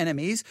to your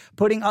enemies,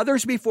 putting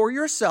others before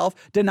yourself,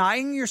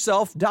 denying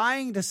yourself,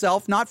 dying to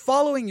self, not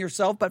following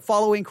yourself, but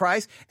following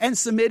Christ, and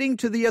submitting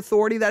to the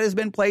authority that has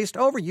been placed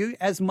over you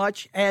as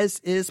much as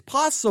is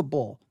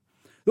possible.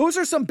 Those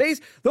are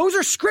those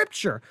are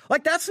scripture.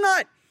 Like that's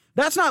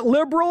not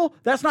liberal.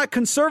 That's not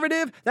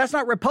conservative. That's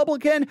not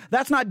Republican.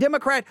 That's not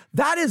Democrat.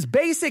 That is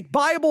basic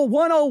Bible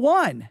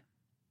 101.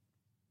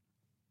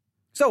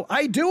 So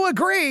I do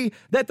agree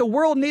that the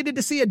world needed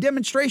to see a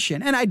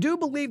demonstration. And I do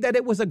believe that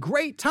it was a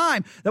great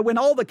time that when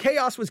all the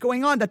chaos was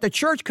going on, that the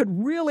church could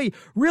really,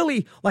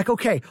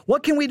 okay,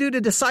 what can we do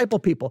to disciple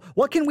people?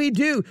 What can we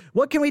do?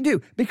 What can we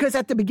do? Because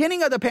at the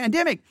beginning of the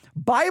pandemic,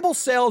 Bible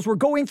sales were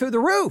going through the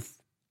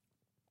roof.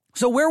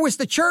 So where was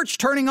the church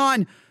turning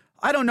on,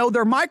 I don't know,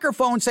 their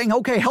microphone saying,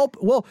 okay, help.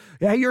 Well,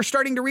 you're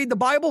starting to read the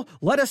Bible.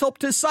 Let us help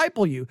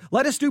disciple you.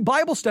 Let us do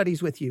Bible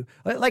studies with you.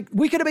 Like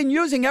we could have been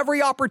using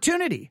every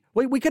opportunity.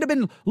 We could have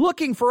been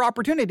looking for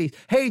opportunities.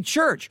 Hey,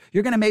 church,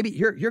 you're going to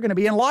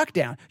be in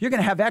lockdown. You're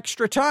going to have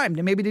extra time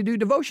to do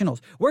devotionals.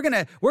 We're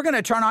going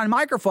to turn on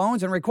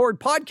microphones and record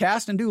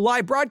podcasts and do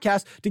live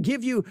broadcasts to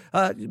give you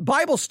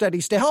Bible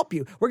studies to help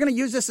you. We're going to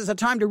use this as a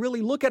time to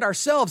really look at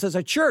ourselves as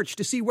a church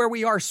to see where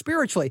we are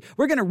spiritually.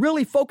 We're going to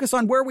really focus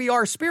on where we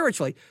are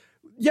spiritually.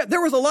 Yet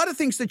there was a lot of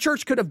things the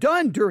church could have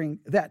done during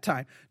that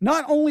time,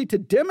 not only to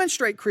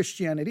demonstrate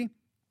Christianity,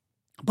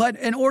 but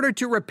in order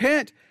to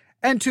repent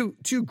and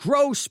to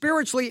grow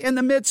spiritually in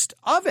the midst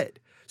of it.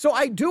 So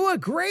I do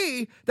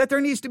agree that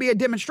there needs to be a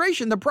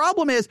demonstration. The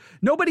problem is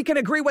nobody can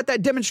agree what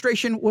that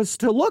demonstration was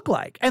to look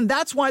like. And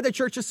that's why the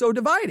church is so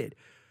divided.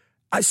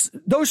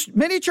 Those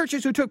many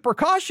churches who took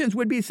precautions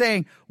would be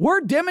saying, we're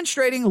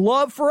demonstrating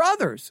love for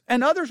others.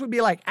 And others would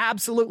be like,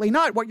 absolutely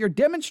not. What you're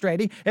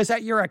demonstrating is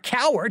that you're a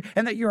coward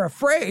and that you're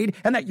afraid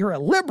and that you're a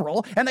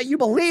liberal and that you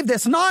believe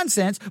this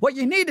nonsense. What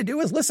you need to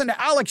do is listen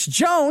to Alex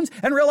Jones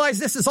and realize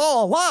this is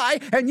all a lie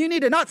and you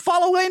need to not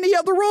follow any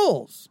of the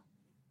rules.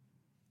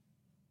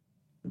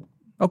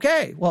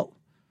 Okay, well,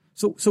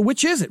 so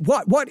which is it?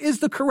 What is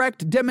the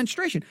correct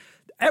demonstration?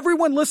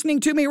 Everyone listening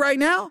to me right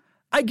now,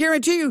 I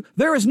guarantee you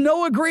there is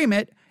no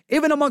agreement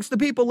even amongst the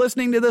people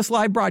listening to this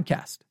live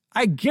broadcast.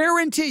 I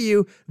guarantee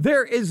you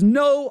there is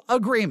no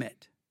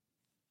agreement.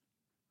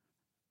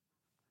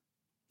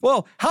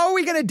 Well, how are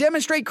we going to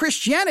demonstrate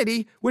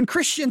Christianity when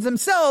Christians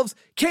themselves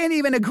can't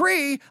even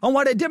agree on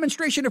what a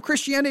demonstration of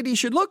Christianity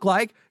should look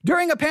like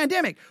during a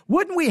pandemic?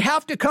 Wouldn't we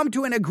have to come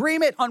to an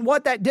agreement on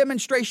what that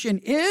demonstration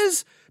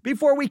is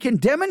before we can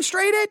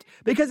demonstrate it?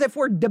 Because if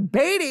we're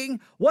debating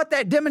what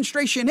that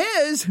demonstration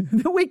is,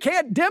 we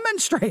can't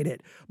demonstrate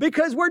it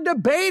because we're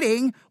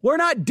debating, we're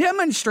not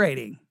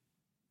demonstrating.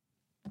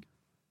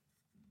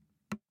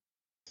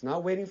 It's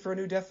not waiting for a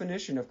new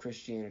definition of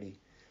Christianity,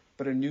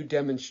 but a new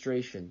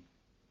demonstration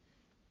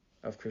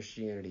of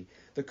Christianity.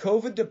 The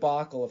COVID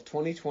debacle of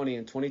 2020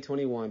 and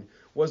 2021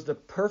 was the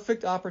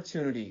perfect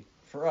opportunity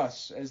for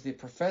us as the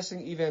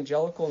professing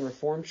evangelical and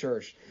Reformed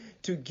church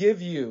to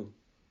give you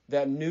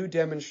that new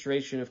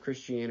demonstration of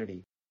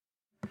Christianity.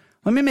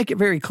 Let me make it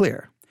very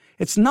clear.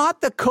 It's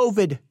not the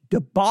COVID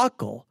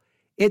debacle.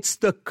 It's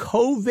the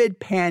COVID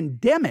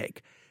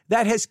pandemic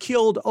that has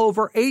killed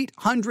over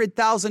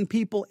 800,000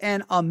 people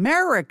in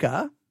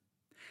America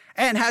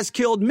and has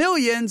killed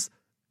millions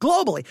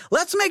globally.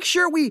 Let's make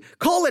sure we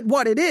call it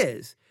what it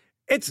is.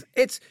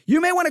 You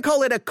may want to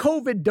call it a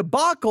COVID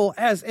debacle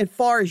as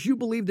far as you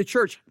believe the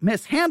church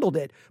mishandled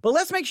it, but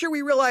let's make sure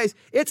we realize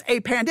it's a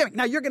pandemic.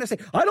 Now you're going to say,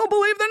 I don't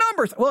believe the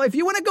numbers. Well, if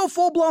you want to go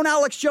full blown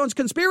Alex Jones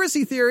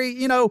conspiracy theory,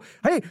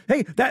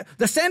 that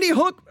the Sandy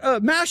Hook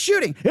mass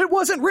shooting, it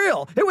wasn't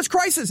real. It was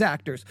crisis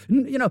actors.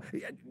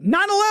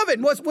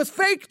 9/11 was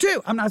fake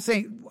too. I'm not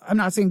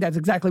saying that's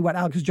exactly what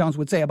Alex Jones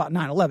would say about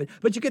 9/11,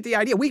 but you get the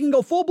idea. We can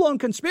go full blown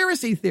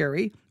conspiracy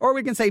theory, or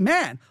we can say,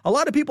 man, a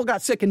lot of people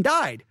got sick and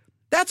died.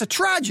 That's a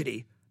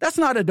tragedy. That's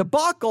not a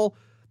debacle.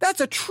 That's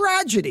a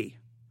tragedy,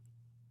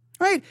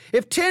 right?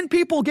 If 10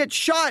 people get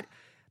shot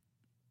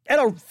at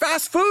a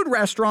fast food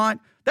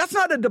restaurant, that's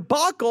not a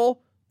debacle.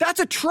 That's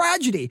a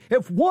tragedy.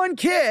 If one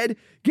kid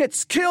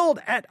gets killed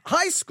at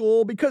high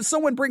school because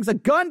someone brings a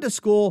gun to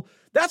school,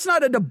 that's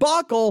not a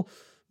debacle.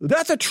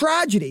 That's a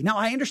tragedy. Now,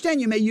 I understand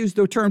you may use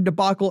the term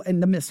debacle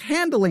and the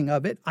mishandling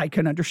of it. I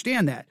can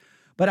understand that.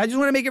 But I just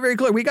want to make it very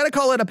clear. We got to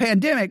call it a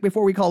pandemic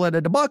before we call it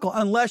a debacle,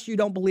 unless you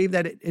don't believe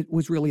that it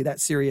was really that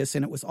serious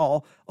and it was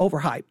all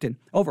overhyped and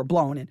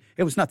overblown and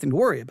it was nothing to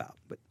worry about.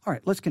 But all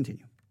right, let's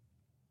continue.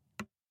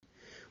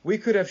 We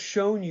could have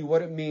shown you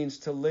what it means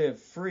to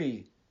live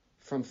free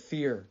from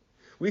fear.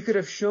 We could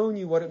have shown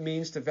you what it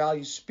means to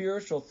value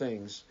spiritual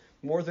things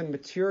more than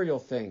material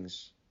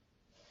things.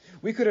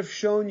 We could have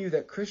shown you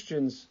that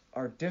Christians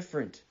are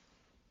different.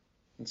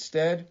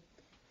 Instead,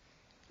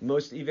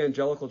 most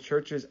evangelical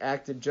churches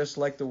acted just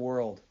like the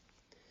world.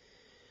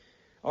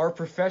 Our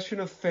profession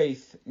of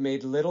faith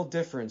made little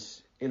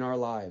difference in our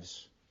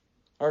lives.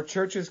 Our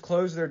churches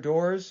close their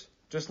doors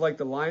just like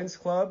the Lions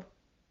Club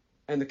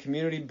and the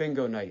community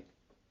bingo night.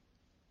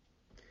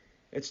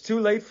 It's too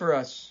late for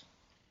us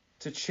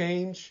to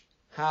change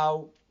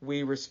how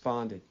we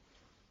responded.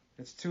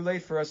 It's too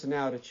late for us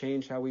now to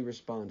change how we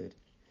responded.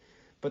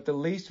 But the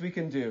least we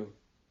can do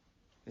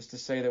is to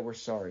say that we're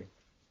sorry.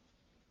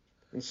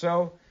 And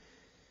so,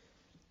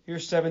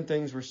 here's 7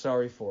 things we're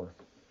sorry for,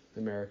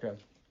 America.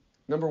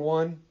 Number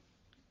 1,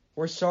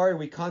 we're sorry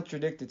we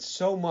contradicted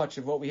so much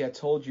of what we had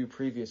told you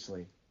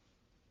previously.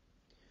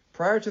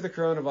 Prior to the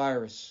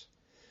coronavirus,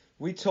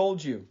 we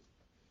told you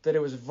that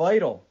it was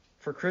vital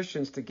for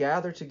Christians to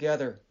gather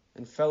together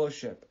and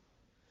fellowship.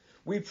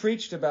 We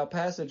preached about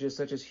passages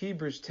such as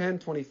Hebrews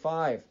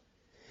 10:25,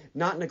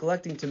 not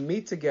neglecting to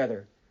meet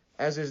together,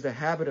 as is the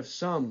habit of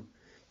some,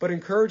 but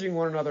encouraging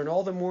one another, and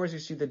all the more as you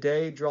see the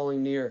day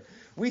drawing near.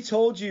 We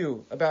told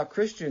you about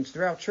Christians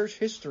throughout church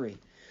history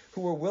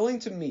who were willing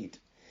to meet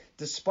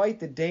despite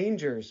the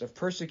dangers of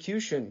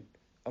persecution,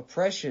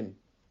 oppression,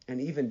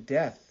 and even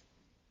death.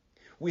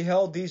 We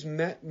held these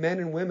men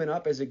and women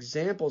up as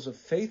examples of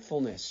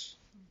faithfulness.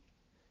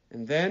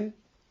 And then,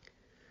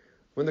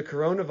 when the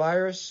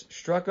coronavirus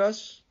struck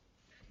us,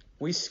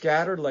 we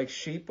scattered like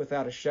sheep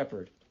without a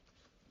shepherd.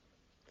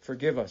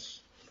 Forgive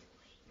us.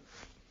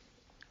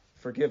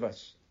 Forgive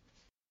us.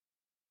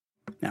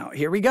 Now,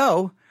 here we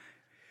go.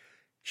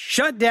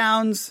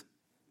 Shutdowns.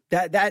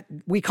 That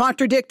we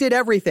contradicted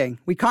everything.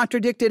 We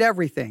contradicted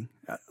everything.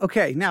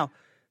 Okay, now,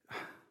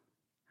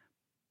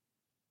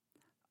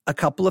 a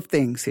couple of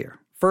things here.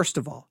 First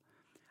of all,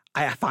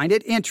 I find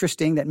it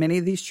interesting that many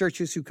of these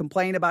churches who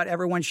complain about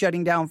everyone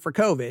shutting down for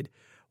COVID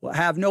will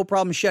have no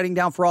problem shutting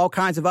down for all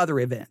kinds of other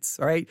events.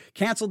 All right,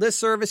 cancel this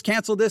service,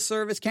 cancel this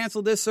service,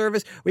 cancel this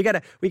service. We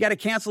gotta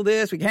cancel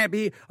this. We can't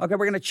be okay.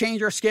 We're gonna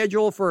change our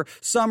schedule for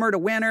summer to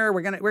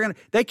winter.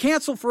 They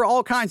cancel for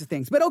all kinds of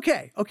things. But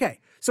okay.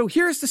 So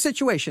here's the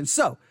situation.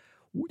 So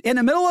in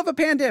the middle of a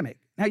pandemic,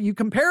 now you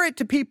compare it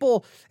to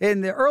people in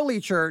the early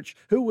church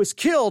who was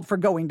killed for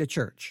going to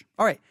church.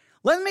 All right.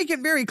 Let me make it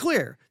very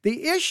clear.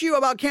 The issue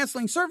about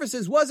canceling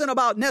services wasn't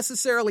about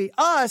necessarily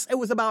us. It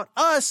was about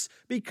us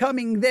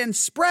becoming then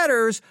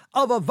spreaders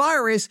of a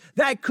virus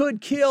that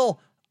could kill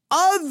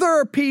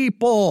other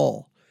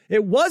people.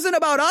 It wasn't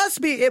about us.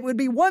 It would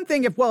be one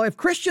thing if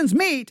Christians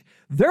meet,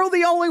 they're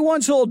the only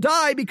ones who'll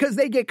die because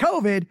they get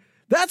COVID.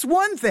 That's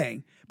one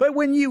thing. But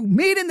when you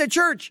meet in the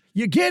church,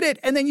 you get it,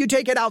 and then you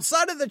take it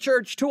outside of the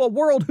church to a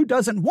world who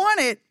doesn't want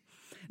it.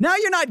 Now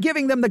you're not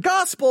giving them the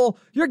gospel.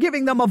 You're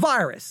giving them a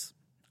virus.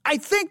 I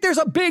think there's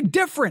a big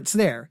difference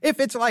there. If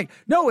it's like,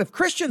 no, if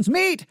Christians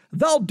meet,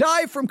 they'll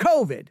die from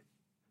COVID.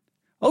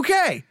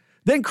 Okay,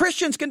 then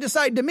Christians can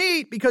decide to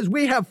meet because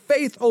we have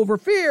faith over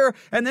fear.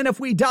 And then if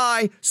we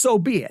die, so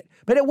be it.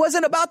 But it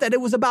wasn't about that. It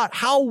was about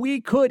how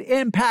we could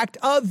impact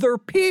other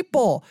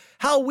people,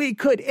 how we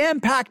could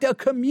impact a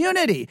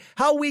community,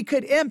 how we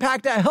could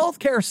impact a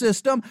healthcare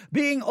system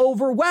being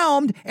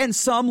overwhelmed in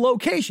some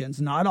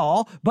locations. Not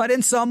all, but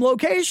in some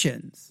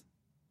locations.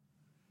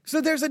 So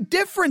there's a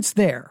difference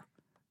there.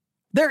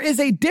 There is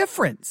a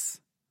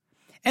difference.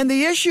 And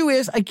the issue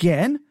is,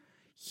 again,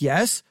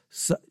 yes,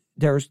 so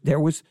there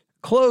was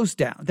closed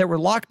down. There were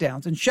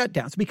lockdowns and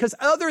shutdowns because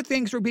other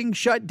things were being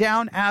shut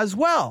down as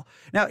well.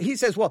 Now, he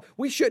says, well,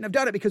 we shouldn't have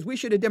done it because we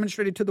should have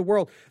demonstrated to the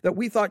world that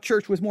we thought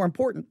church was more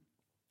important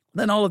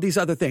than all of these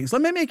other things.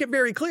 Let me make it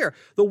very clear.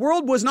 The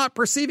world was not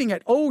perceiving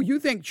it. Oh, you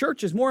think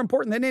church is more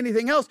important than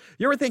anything else.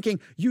 You were thinking,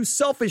 you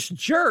selfish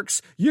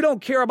jerks. You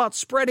don't care about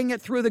spreading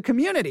it through the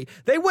community.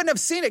 They wouldn't have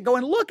seen it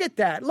going, look at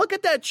that. Look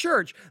at that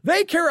church.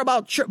 They care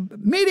about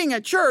meeting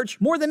at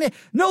church more than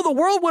no, the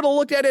world would have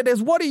looked at it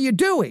as, what are you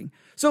doing?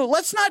 So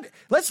let's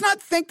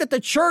not think that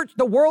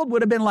the world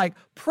would have been like,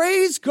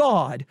 praise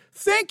God.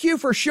 Thank you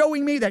for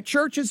showing me that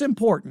church is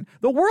important.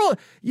 The world,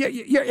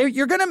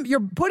 you're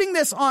putting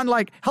this on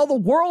like how the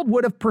world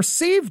would have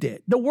perceived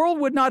it. The world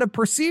would not have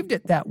perceived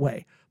it that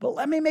way. But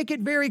let me make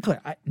it very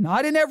clear.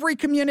 Not in every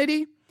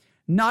community,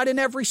 not in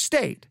every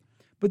state,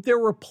 but there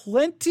were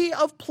plenty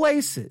of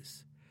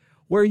places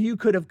where you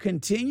could have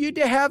continued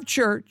to have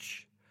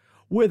church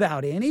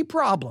without any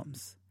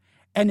problems.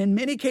 And in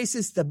many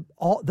cases, the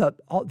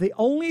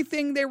only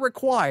thing they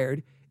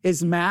required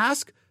is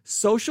mask,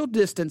 social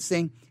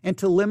distancing, and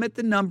to limit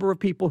the number of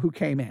people who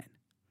came in.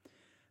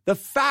 The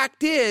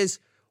fact is,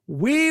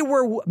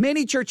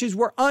 many churches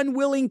were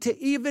unwilling to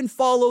even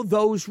follow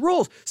those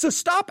rules. So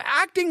stop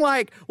acting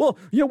like,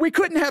 we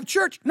couldn't have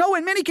church. No,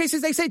 in many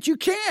cases, they said you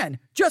can.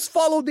 Just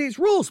follow these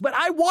rules. But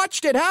I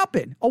watched it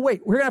happen. Oh,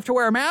 wait, we're going to have to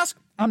wear a mask?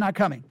 I'm not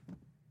coming.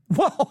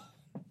 Whoa.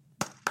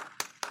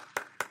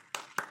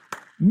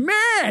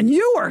 Man,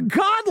 you are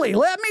godly.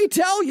 Let me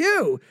tell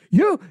you,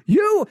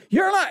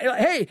 you're not,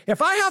 hey,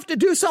 if I have to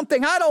do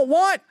something I don't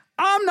want,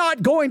 I'm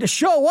not going to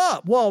show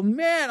up. Well,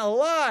 man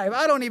alive,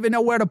 I don't even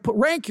know where to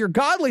rank your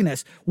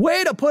godliness.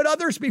 Way to put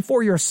others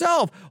before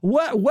yourself.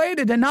 Way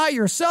to deny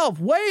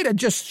yourself. Way to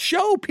just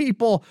show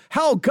people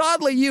how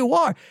godly you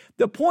are.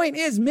 The point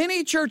is,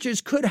 many churches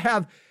could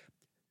have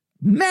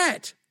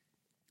met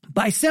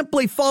by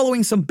simply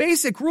following some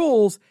basic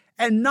rules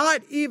and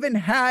not even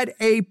had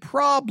a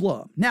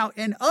problem. Now,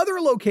 in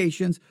other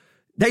locations,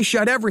 they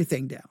shut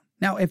everything down.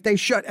 Now, if they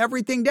shut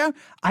everything down,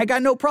 I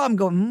got no problem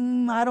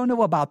going, I don't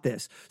know about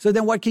this. So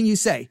then what can you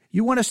say?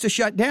 You want us to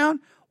shut down?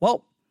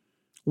 Well,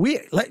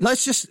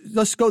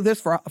 let's go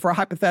this for a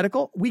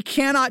hypothetical. We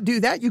cannot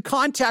do that. You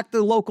contact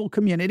the local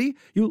community,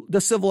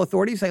 the civil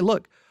authorities, say,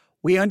 look,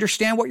 we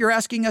understand what you're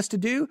asking us to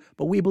do,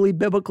 but we believe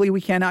biblically we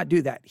cannot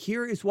do that.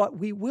 Here is what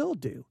we will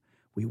do.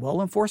 We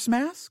will enforce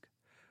masks.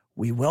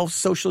 We will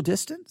social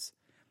distance.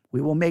 We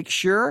will make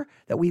sure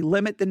that we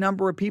limit the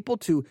number of people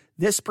to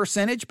this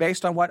percentage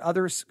based on what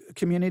other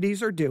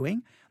communities are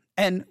doing.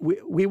 And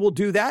we will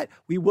do that.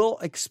 We will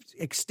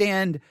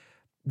extend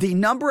the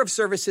number of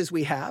services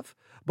we have,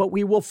 but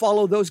we will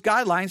follow those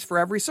guidelines for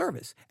every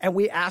service. And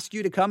we ask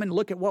you to come and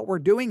look at what we're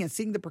doing and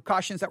seeing the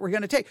precautions that we're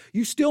going to take.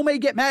 You still may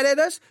get mad at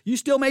us. You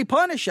still may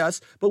punish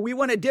us, but we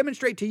want to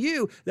demonstrate to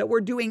you that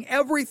we're doing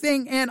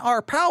everything in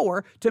our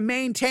power to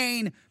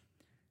maintain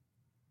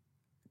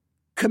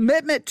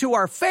commitment to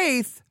our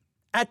faith.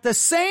 At the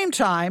same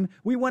time,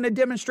 we want to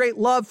demonstrate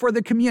love for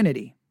the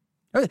community.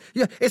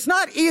 It's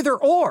not either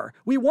or.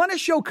 We want to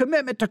show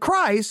commitment to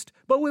Christ,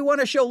 but we want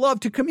to show love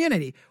to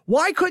community.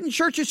 Why couldn't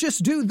churches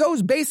just do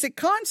those basic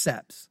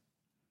concepts?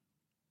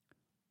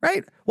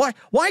 Right?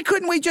 Why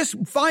couldn't we just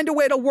find a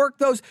way to work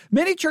those?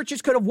 Many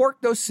churches could have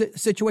worked those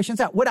situations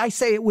out. Would I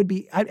say it would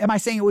be, am I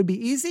saying it would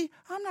be easy?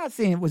 I'm not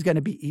saying it was going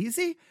to be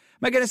easy.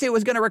 Am I going to say it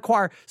was going to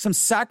require some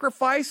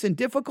sacrifice and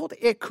difficulty?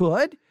 It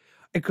could.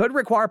 It could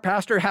require a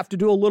pastor to have to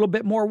do a little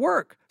bit more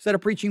work. Instead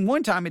of preaching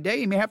one time a day,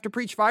 he may have to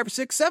preach 5 or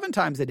 6, 7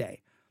 times a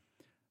day.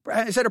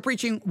 Instead of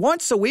preaching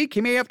once a week,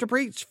 he may have to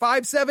preach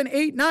 5, 7,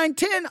 8, 9,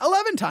 10,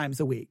 11 times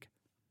a week.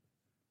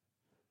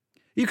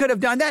 You could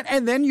have done that,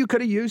 and then you could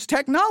have used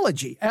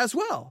technology as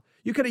well.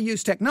 You could have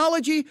used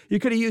technology. You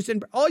could have used,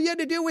 all you had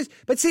to do was,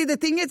 but see, the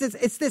thing is,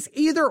 it's this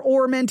either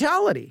or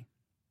mentality.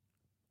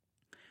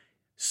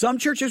 Some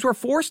churches were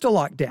forced to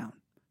lock down.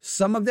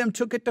 Some of them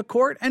took it to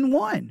court and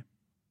won.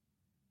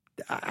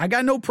 I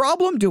got no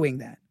problem doing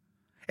that.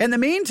 In the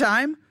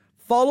meantime,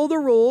 follow the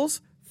rules,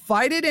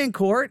 fight it in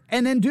court,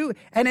 and then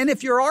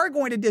if you are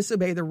going to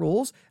disobey the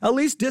rules, at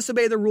least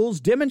disobey the rules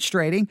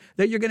demonstrating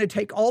that you're going to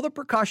take all the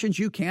precautions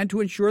you can to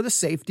ensure the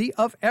safety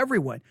of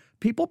everyone,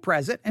 people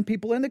present and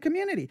people in the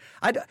community.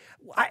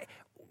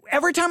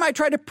 Every time I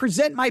try to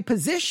present my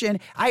position,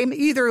 I'm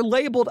either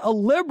labeled a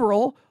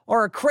liberal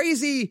or a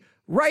crazy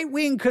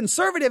right-wing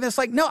conservative. It's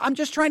like, no, I'm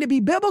just trying to be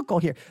biblical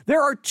here.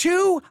 There are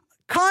two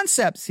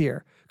concepts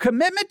here.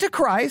 Commitment to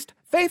Christ,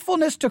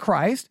 faithfulness to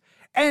Christ,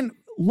 and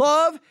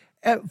love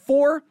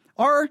for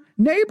our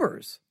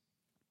neighbors.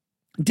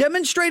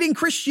 Demonstrating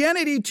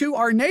Christianity to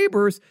our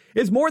neighbors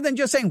is more than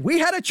just saying, we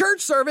had a church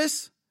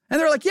service. And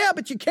they're like, yeah,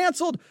 but you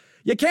canceled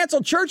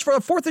church for a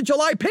 4th of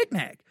July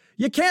picnic.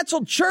 You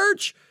canceled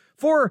church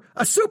for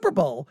a Super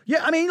Bowl.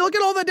 Yeah, I mean, look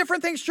at all the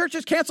different things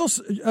churches cancel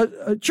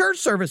church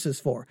services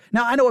for.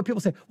 Now, I know what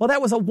people say, well,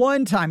 that was a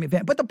one-time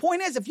event. But the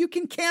point is, if you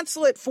can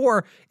cancel it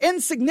for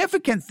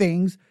insignificant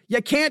things,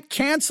 you can't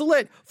cancel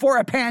it for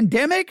a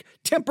pandemic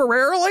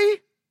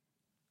temporarily?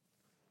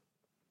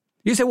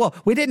 You say, well,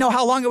 we didn't know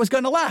how long it was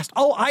going to last.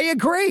 Oh, I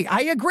agree.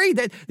 I agree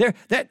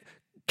that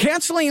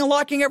canceling and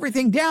locking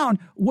everything down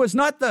was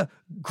not the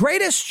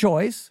greatest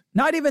choice,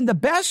 not even the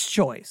best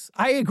choice.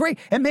 I agree.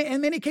 And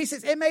in many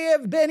cases, it may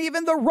have been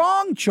even the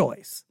wrong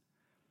choice.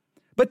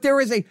 But there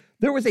was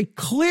a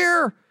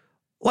clear,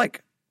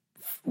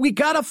 we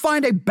got to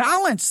find a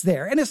balance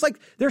there. And it's like,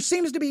 there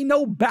seems to be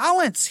no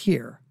balance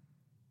here.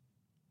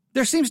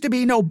 There seems to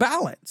be no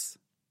balance.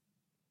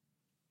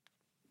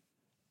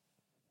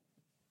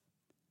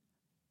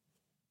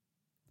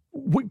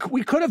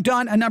 We could have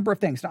done a number of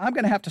things. Now, I'm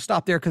going to have to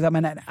stop there because I'm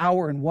in an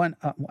hour and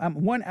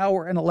 1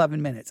 hour and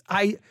 11 minutes.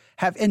 I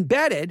have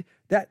embedded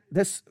that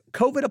this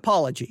COVID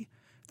apology,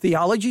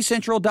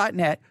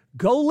 theologycentral.net.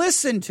 Go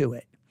listen to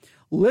it.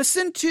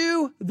 Listen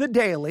to the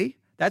daily.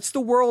 That's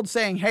the world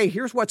saying, hey,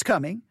 here's what's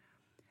coming.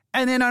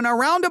 And then in a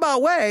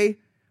roundabout way,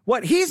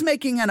 what he's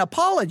making an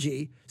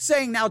apology,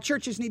 saying now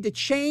churches need to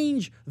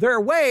change their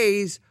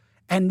ways.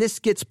 And this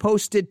gets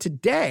posted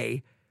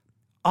today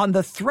on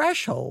the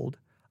threshold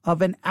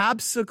of an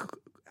absolute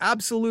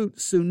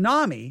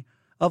tsunami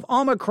of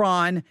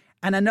Omicron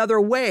and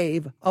another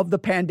wave of the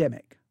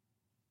pandemic.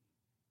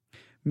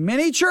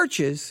 Many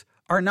churches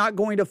are not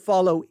going to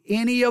follow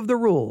any of the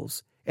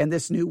rules in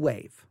this new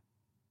wave.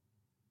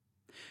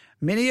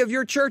 Many of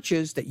your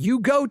churches that you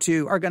go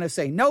to are going to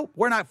say, nope,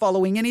 we're not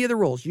following any of the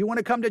rules. You want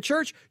to come to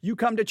church? You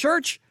come to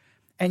church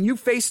and you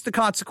face the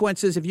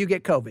consequences if you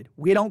get COVID.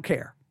 We don't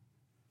care.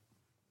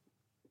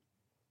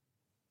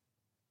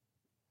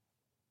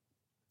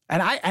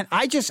 And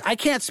I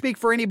can't speak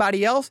for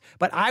anybody else,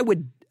 but I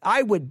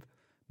would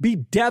be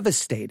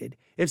devastated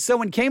if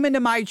someone came into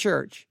my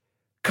church,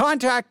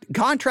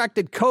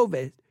 contracted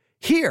COVID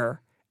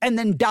here, and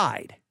then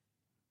died.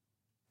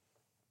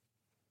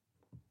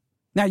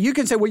 Now you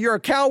can say, well, you're a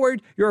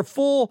coward, you're a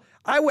fool.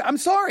 I'm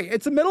sorry.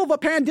 It's the middle of a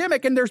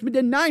pandemic and there's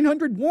been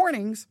 900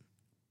 warnings.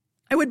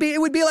 It would be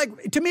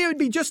like, to me, it would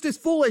be just as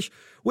foolish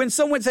when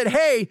someone said,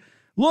 hey,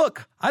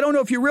 look, I don't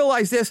know if you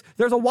realize this.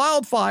 There's a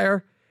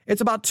wildfire. It's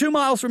about 2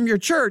 miles from your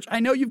church. I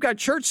know you've got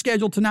church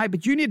scheduled tonight,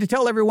 but you need to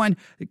tell everyone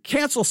to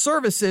cancel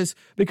services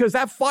because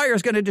that fire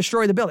is going to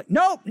destroy the building.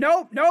 Nope.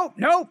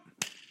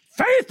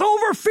 Faith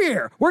over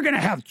fear. We're going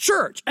to have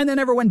church. And then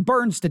everyone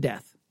burns to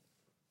death.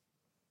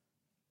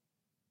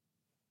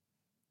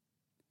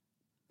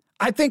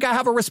 I think I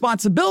have a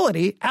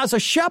responsibility as a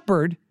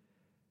shepherd,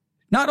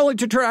 not only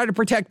to try to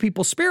protect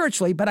people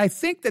spiritually, but I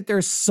think that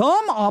there's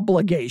some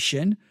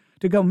obligation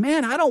to go,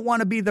 man, I don't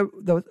want to be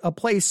a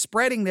place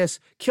spreading this,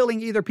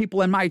 killing either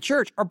people in my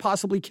church or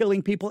possibly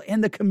killing people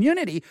in the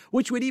community,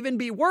 which would even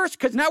be worse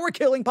because now we're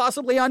killing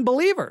possibly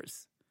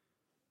unbelievers.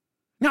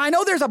 Now, I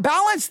know there's a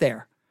balance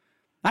there.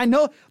 I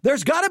know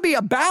there's got to be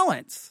a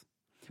balance,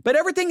 but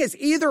everything is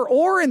either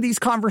or in these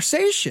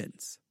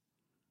conversations.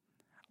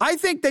 I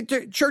think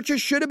that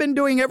churches should have been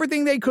doing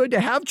everything they could to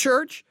have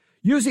church,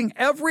 using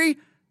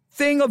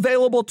everything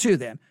available to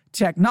them.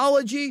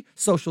 Technology,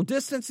 social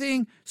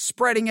distancing,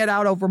 spreading it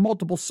out over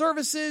multiple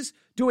services,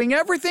 doing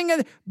everything,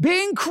 and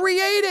being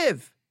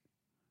creative,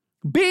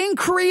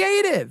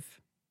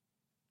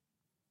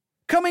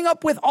 coming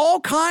up with all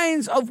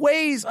kinds of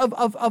ways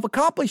of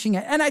accomplishing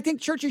it. And I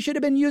think churches should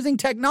have been using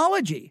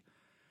technology.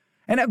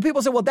 And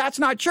people say, well, that's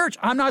not church.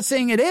 I'm not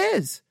saying it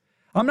is.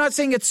 I'm not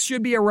saying it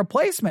should be a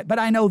replacement, but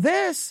I know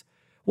this.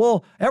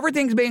 Well,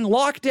 everything's being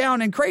locked down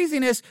and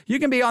craziness. You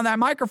can be on that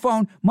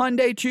microphone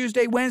Monday,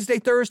 Tuesday, Wednesday,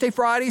 Thursday,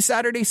 Friday,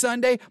 Saturday,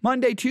 Sunday,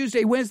 Monday,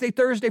 Tuesday, Wednesday,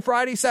 Thursday,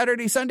 Friday,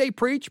 Saturday, Sunday,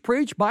 preach,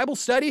 Bible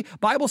study,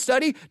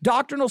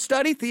 doctrinal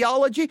study,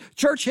 theology,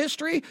 church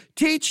history,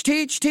 teach,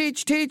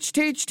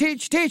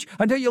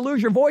 until you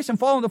lose your voice and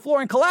fall on the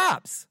floor and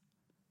collapse.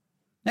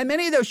 And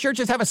many of those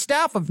churches have a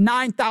staff of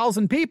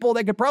 9,000 people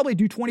that could probably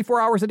do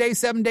 24 hours a day,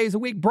 7 days a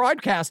week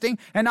broadcasting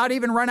and not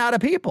even run out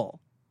of people.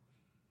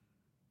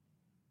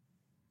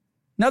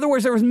 In other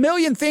words, there was a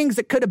million things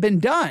that could have been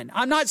done.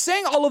 I'm not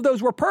saying all of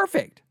those were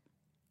perfect.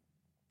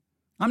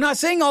 But I'm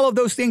saying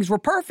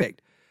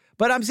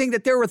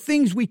that there were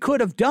things we could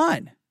have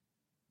done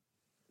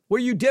where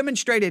you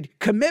demonstrated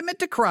commitment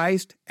to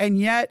Christ and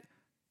yet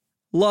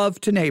love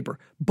to neighbor.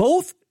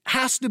 Both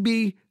has to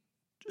be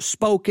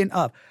spoken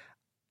of.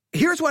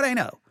 Here's what I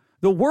know.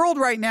 The world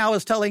right now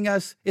is telling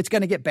us it's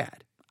going to get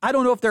bad. I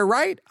don't know if they're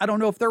right. I don't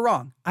know if they're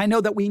wrong. I know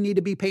that we need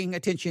to be paying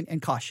attention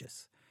and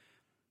cautious.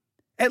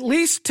 At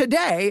least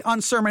today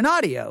on Sermon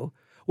Audio,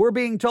 we're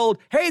being told,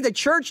 hey, the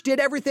church did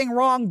everything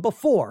wrong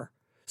before,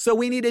 so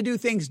we need to do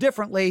things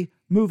differently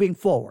moving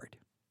forward.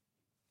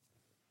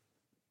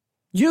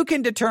 You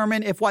can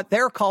determine if what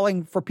they're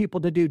calling for people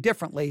to do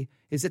differently,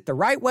 is it the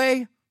right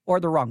way or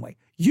the wrong way?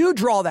 You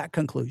draw that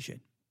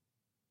conclusion.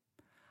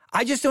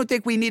 I just don't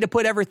think we need to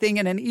put everything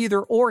in an either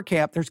or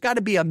camp. There's got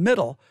to be a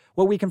middle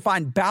where we can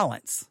find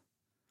balance.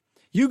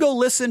 You go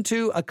listen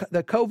to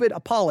the COVID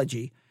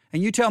apology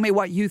and you tell me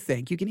what you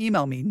think. You can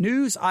email me,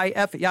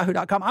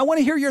 newsif@yahoo.com. I want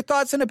to hear your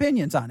thoughts and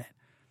opinions on it.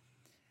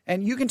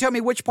 And you can tell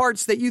me which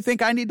parts that you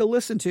think I need to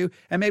listen to,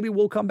 and maybe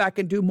we'll come back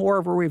and do more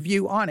of a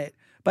review on it.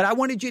 But I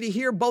wanted you to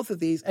hear both of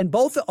these, and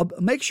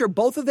make sure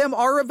both of them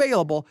are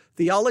available.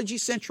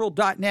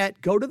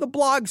 TheologyCentral.net. Go to the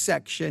blog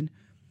section.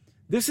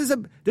 This is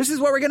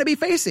what we're going to be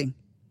facing,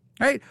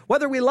 right?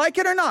 Whether we like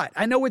it or not.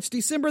 I know it's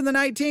December the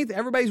 19th.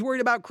 Everybody's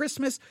worried about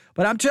Christmas,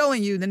 but I'm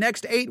telling you, the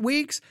next 8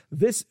 weeks,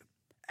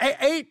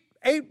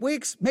 eight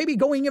weeks, maybe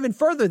going even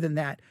further than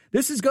that,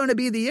 this is going to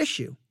be the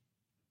issue.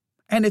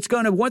 And it's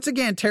going to, once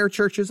again, tear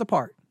churches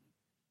apart.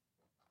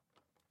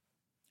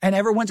 And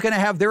everyone's going to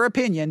have their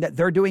opinion that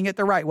they're doing it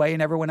the right way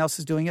and everyone else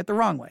is doing it the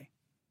wrong way.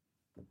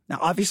 Now,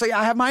 obviously,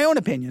 I have my own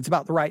opinions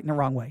about the right and the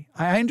wrong way.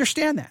 I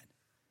understand that.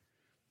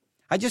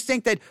 I just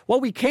think that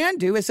what we can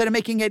do, instead of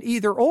making it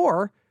either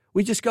or,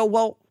 we just go,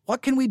 well,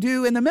 what can we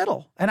do in the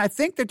middle? And I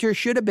think that there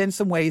should have been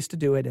some ways to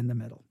do it in the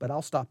middle, but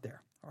I'll stop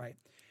there. All right.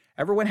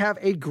 Everyone have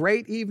a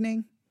great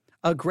evening,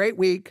 a great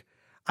week.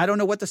 I don't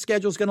know what the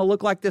schedule is going to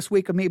look like this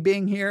week of me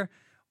being here.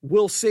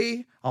 We'll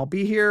see. I'll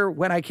be here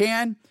when I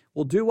can.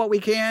 We'll do what we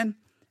can.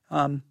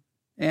 We'll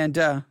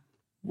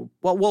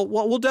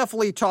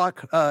definitely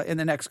talk in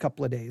the next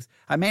couple of days.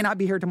 I may not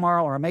be here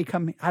tomorrow, or I may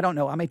come. I don't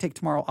know. I may take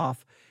tomorrow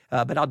off,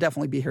 but I'll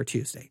definitely be here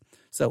Tuesday.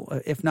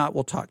 So if not,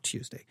 we'll talk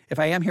Tuesday. If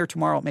I am here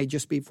tomorrow, it may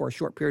just be for a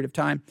short period of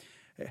time.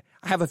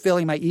 I have a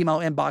feeling my email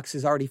inbox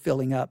is already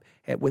filling up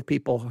with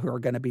people who are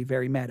going to be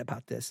very mad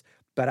about this.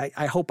 But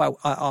I hope I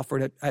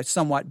offered a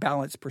somewhat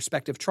balanced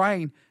perspective,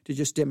 trying to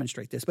just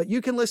demonstrate this. But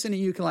you can listen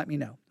and you can let me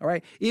know. All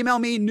right. Email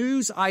me,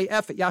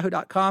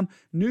 newsif@yahoo.com,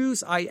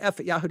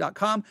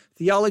 newsif@yahoo.com,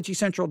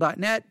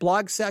 theologycentral.net,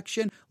 blog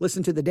section.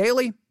 Listen to the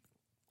daily.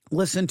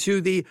 Listen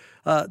to the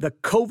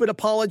COVID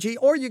apology,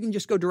 or you can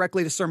just go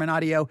directly to Sermon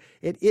Audio.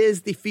 It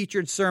is the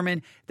featured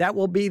sermon that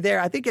will be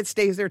there. I think it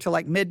stays there till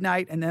like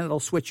midnight, and then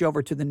it'll switch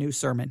over to the new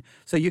sermon.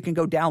 So you can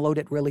go download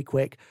it really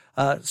quick,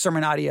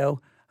 Sermon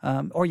Audio,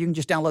 or you can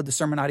just download the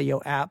Sermon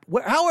Audio app.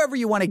 However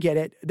you want to get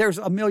it, there's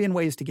a million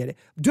ways to get it.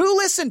 Do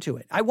listen to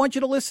it. I want you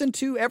to listen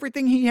to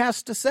everything he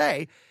has to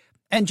say,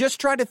 and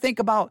just try to think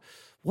about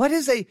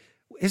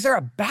is there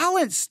a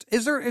balanced,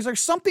 is there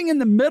something in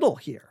the middle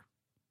here?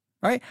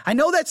 All right. I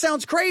know that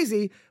sounds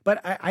crazy,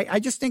 but I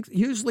just think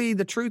usually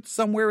the truth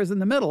somewhere is in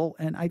the middle.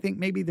 And I think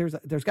maybe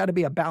there's got to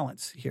be a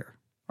balance here.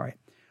 All right.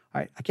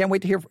 I can't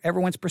wait to hear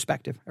everyone's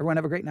perspective. Everyone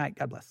have a great night.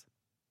 God bless.